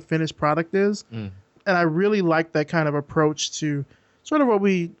about what the finished product is. And I really like that kind of approach to sort of what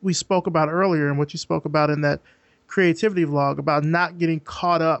we spoke about earlier, and what you spoke about in that creativity vlog, about not getting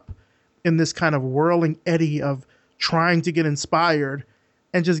caught up in this kind of whirling eddy of trying to get inspired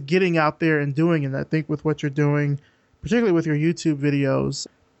and just getting out there and doing it. And I think with what you're doing, particularly with your YouTube videos,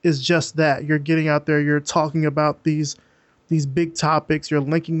 is just that. You're getting out there, you're talking about these big topics, you're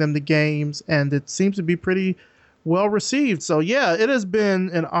linking them to games, and it seems to be pretty well received. So yeah, it has been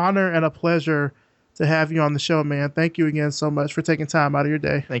an honor and a pleasure to have you on the show, man. Thank you again so much for taking time out of your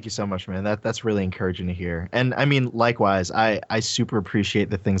day. Thank you so much, man. That's really encouraging to hear. And I mean, likewise, I super appreciate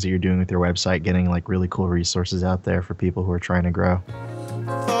the things that you're doing with your website, getting like really cool resources out there for people who are trying to grow.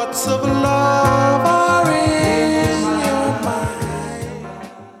 Thoughts of love are in your mind.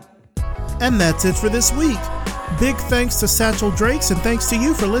 And that's it for this week. Big thanks to Satchell Drakes, and thanks to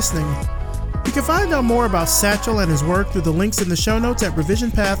you for listening. You can find out more about Satchell and his work through the links in the show notes at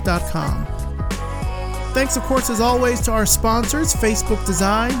revisionpath.com. Thanks, of course, as always, to our sponsors, Facebook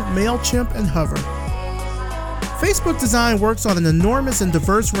Design, MailChimp, and Hover. Facebook Design works on an enormous and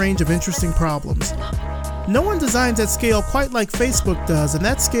diverse range of interesting problems. No one designs at scale quite like Facebook does, and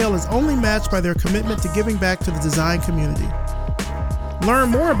that scale is only matched by their commitment to giving back to the design community. Learn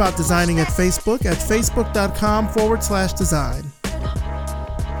more about designing at Facebook at facebook.com/design.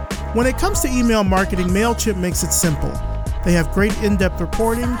 When it comes to email marketing, MailChimp makes it simple. They have great in-depth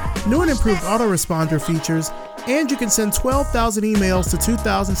reporting, new and improved autoresponder features, and you can send 12,000 emails to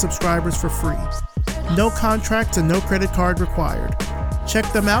 2,000 subscribers for free. No contracts and no credit card required.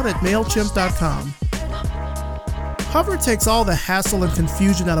 Check them out at MailChimp.com. Hover takes all the hassle and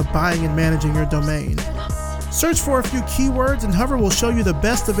confusion out of buying and managing your domain. Search for a few keywords and Hover will show you the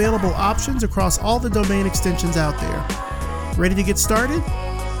best available options across all the domain extensions out there. Ready to get started?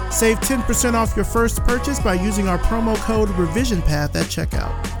 Save 10% off your first purchase by using our promo code RevisionPath at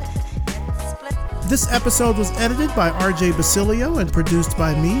checkout. This episode was edited by RJ Basilio and produced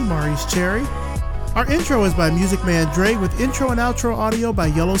by me, Maurice Cherry. Our intro is by Music Man Dre with intro and outro audio by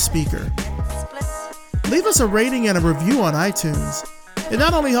Yellow Speaker. Leave us a rating and a review on iTunes. It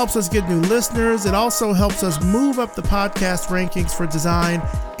not only helps us get new listeners, it also helps us move up the podcast rankings for design,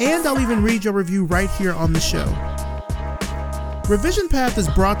 and I'll even read your review right here on the show. Revision Path is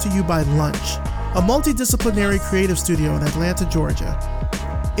brought to you by Lunch, a multidisciplinary creative studio in Atlanta, Georgia.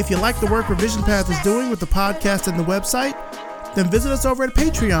 If you like the work Revision Path is doing with the podcast and the website, then visit us over at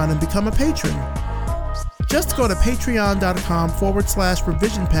Patreon and become a patron. Just go to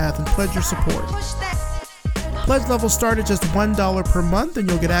patreon.com/revisionpath and pledge your support. Pledge levels start at just $1 per month, and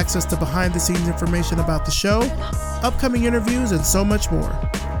you'll get access to behind-the-scenes information about the show, upcoming interviews, and so much more.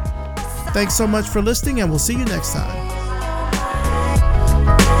 Thanks so much for listening, and we'll see you next time.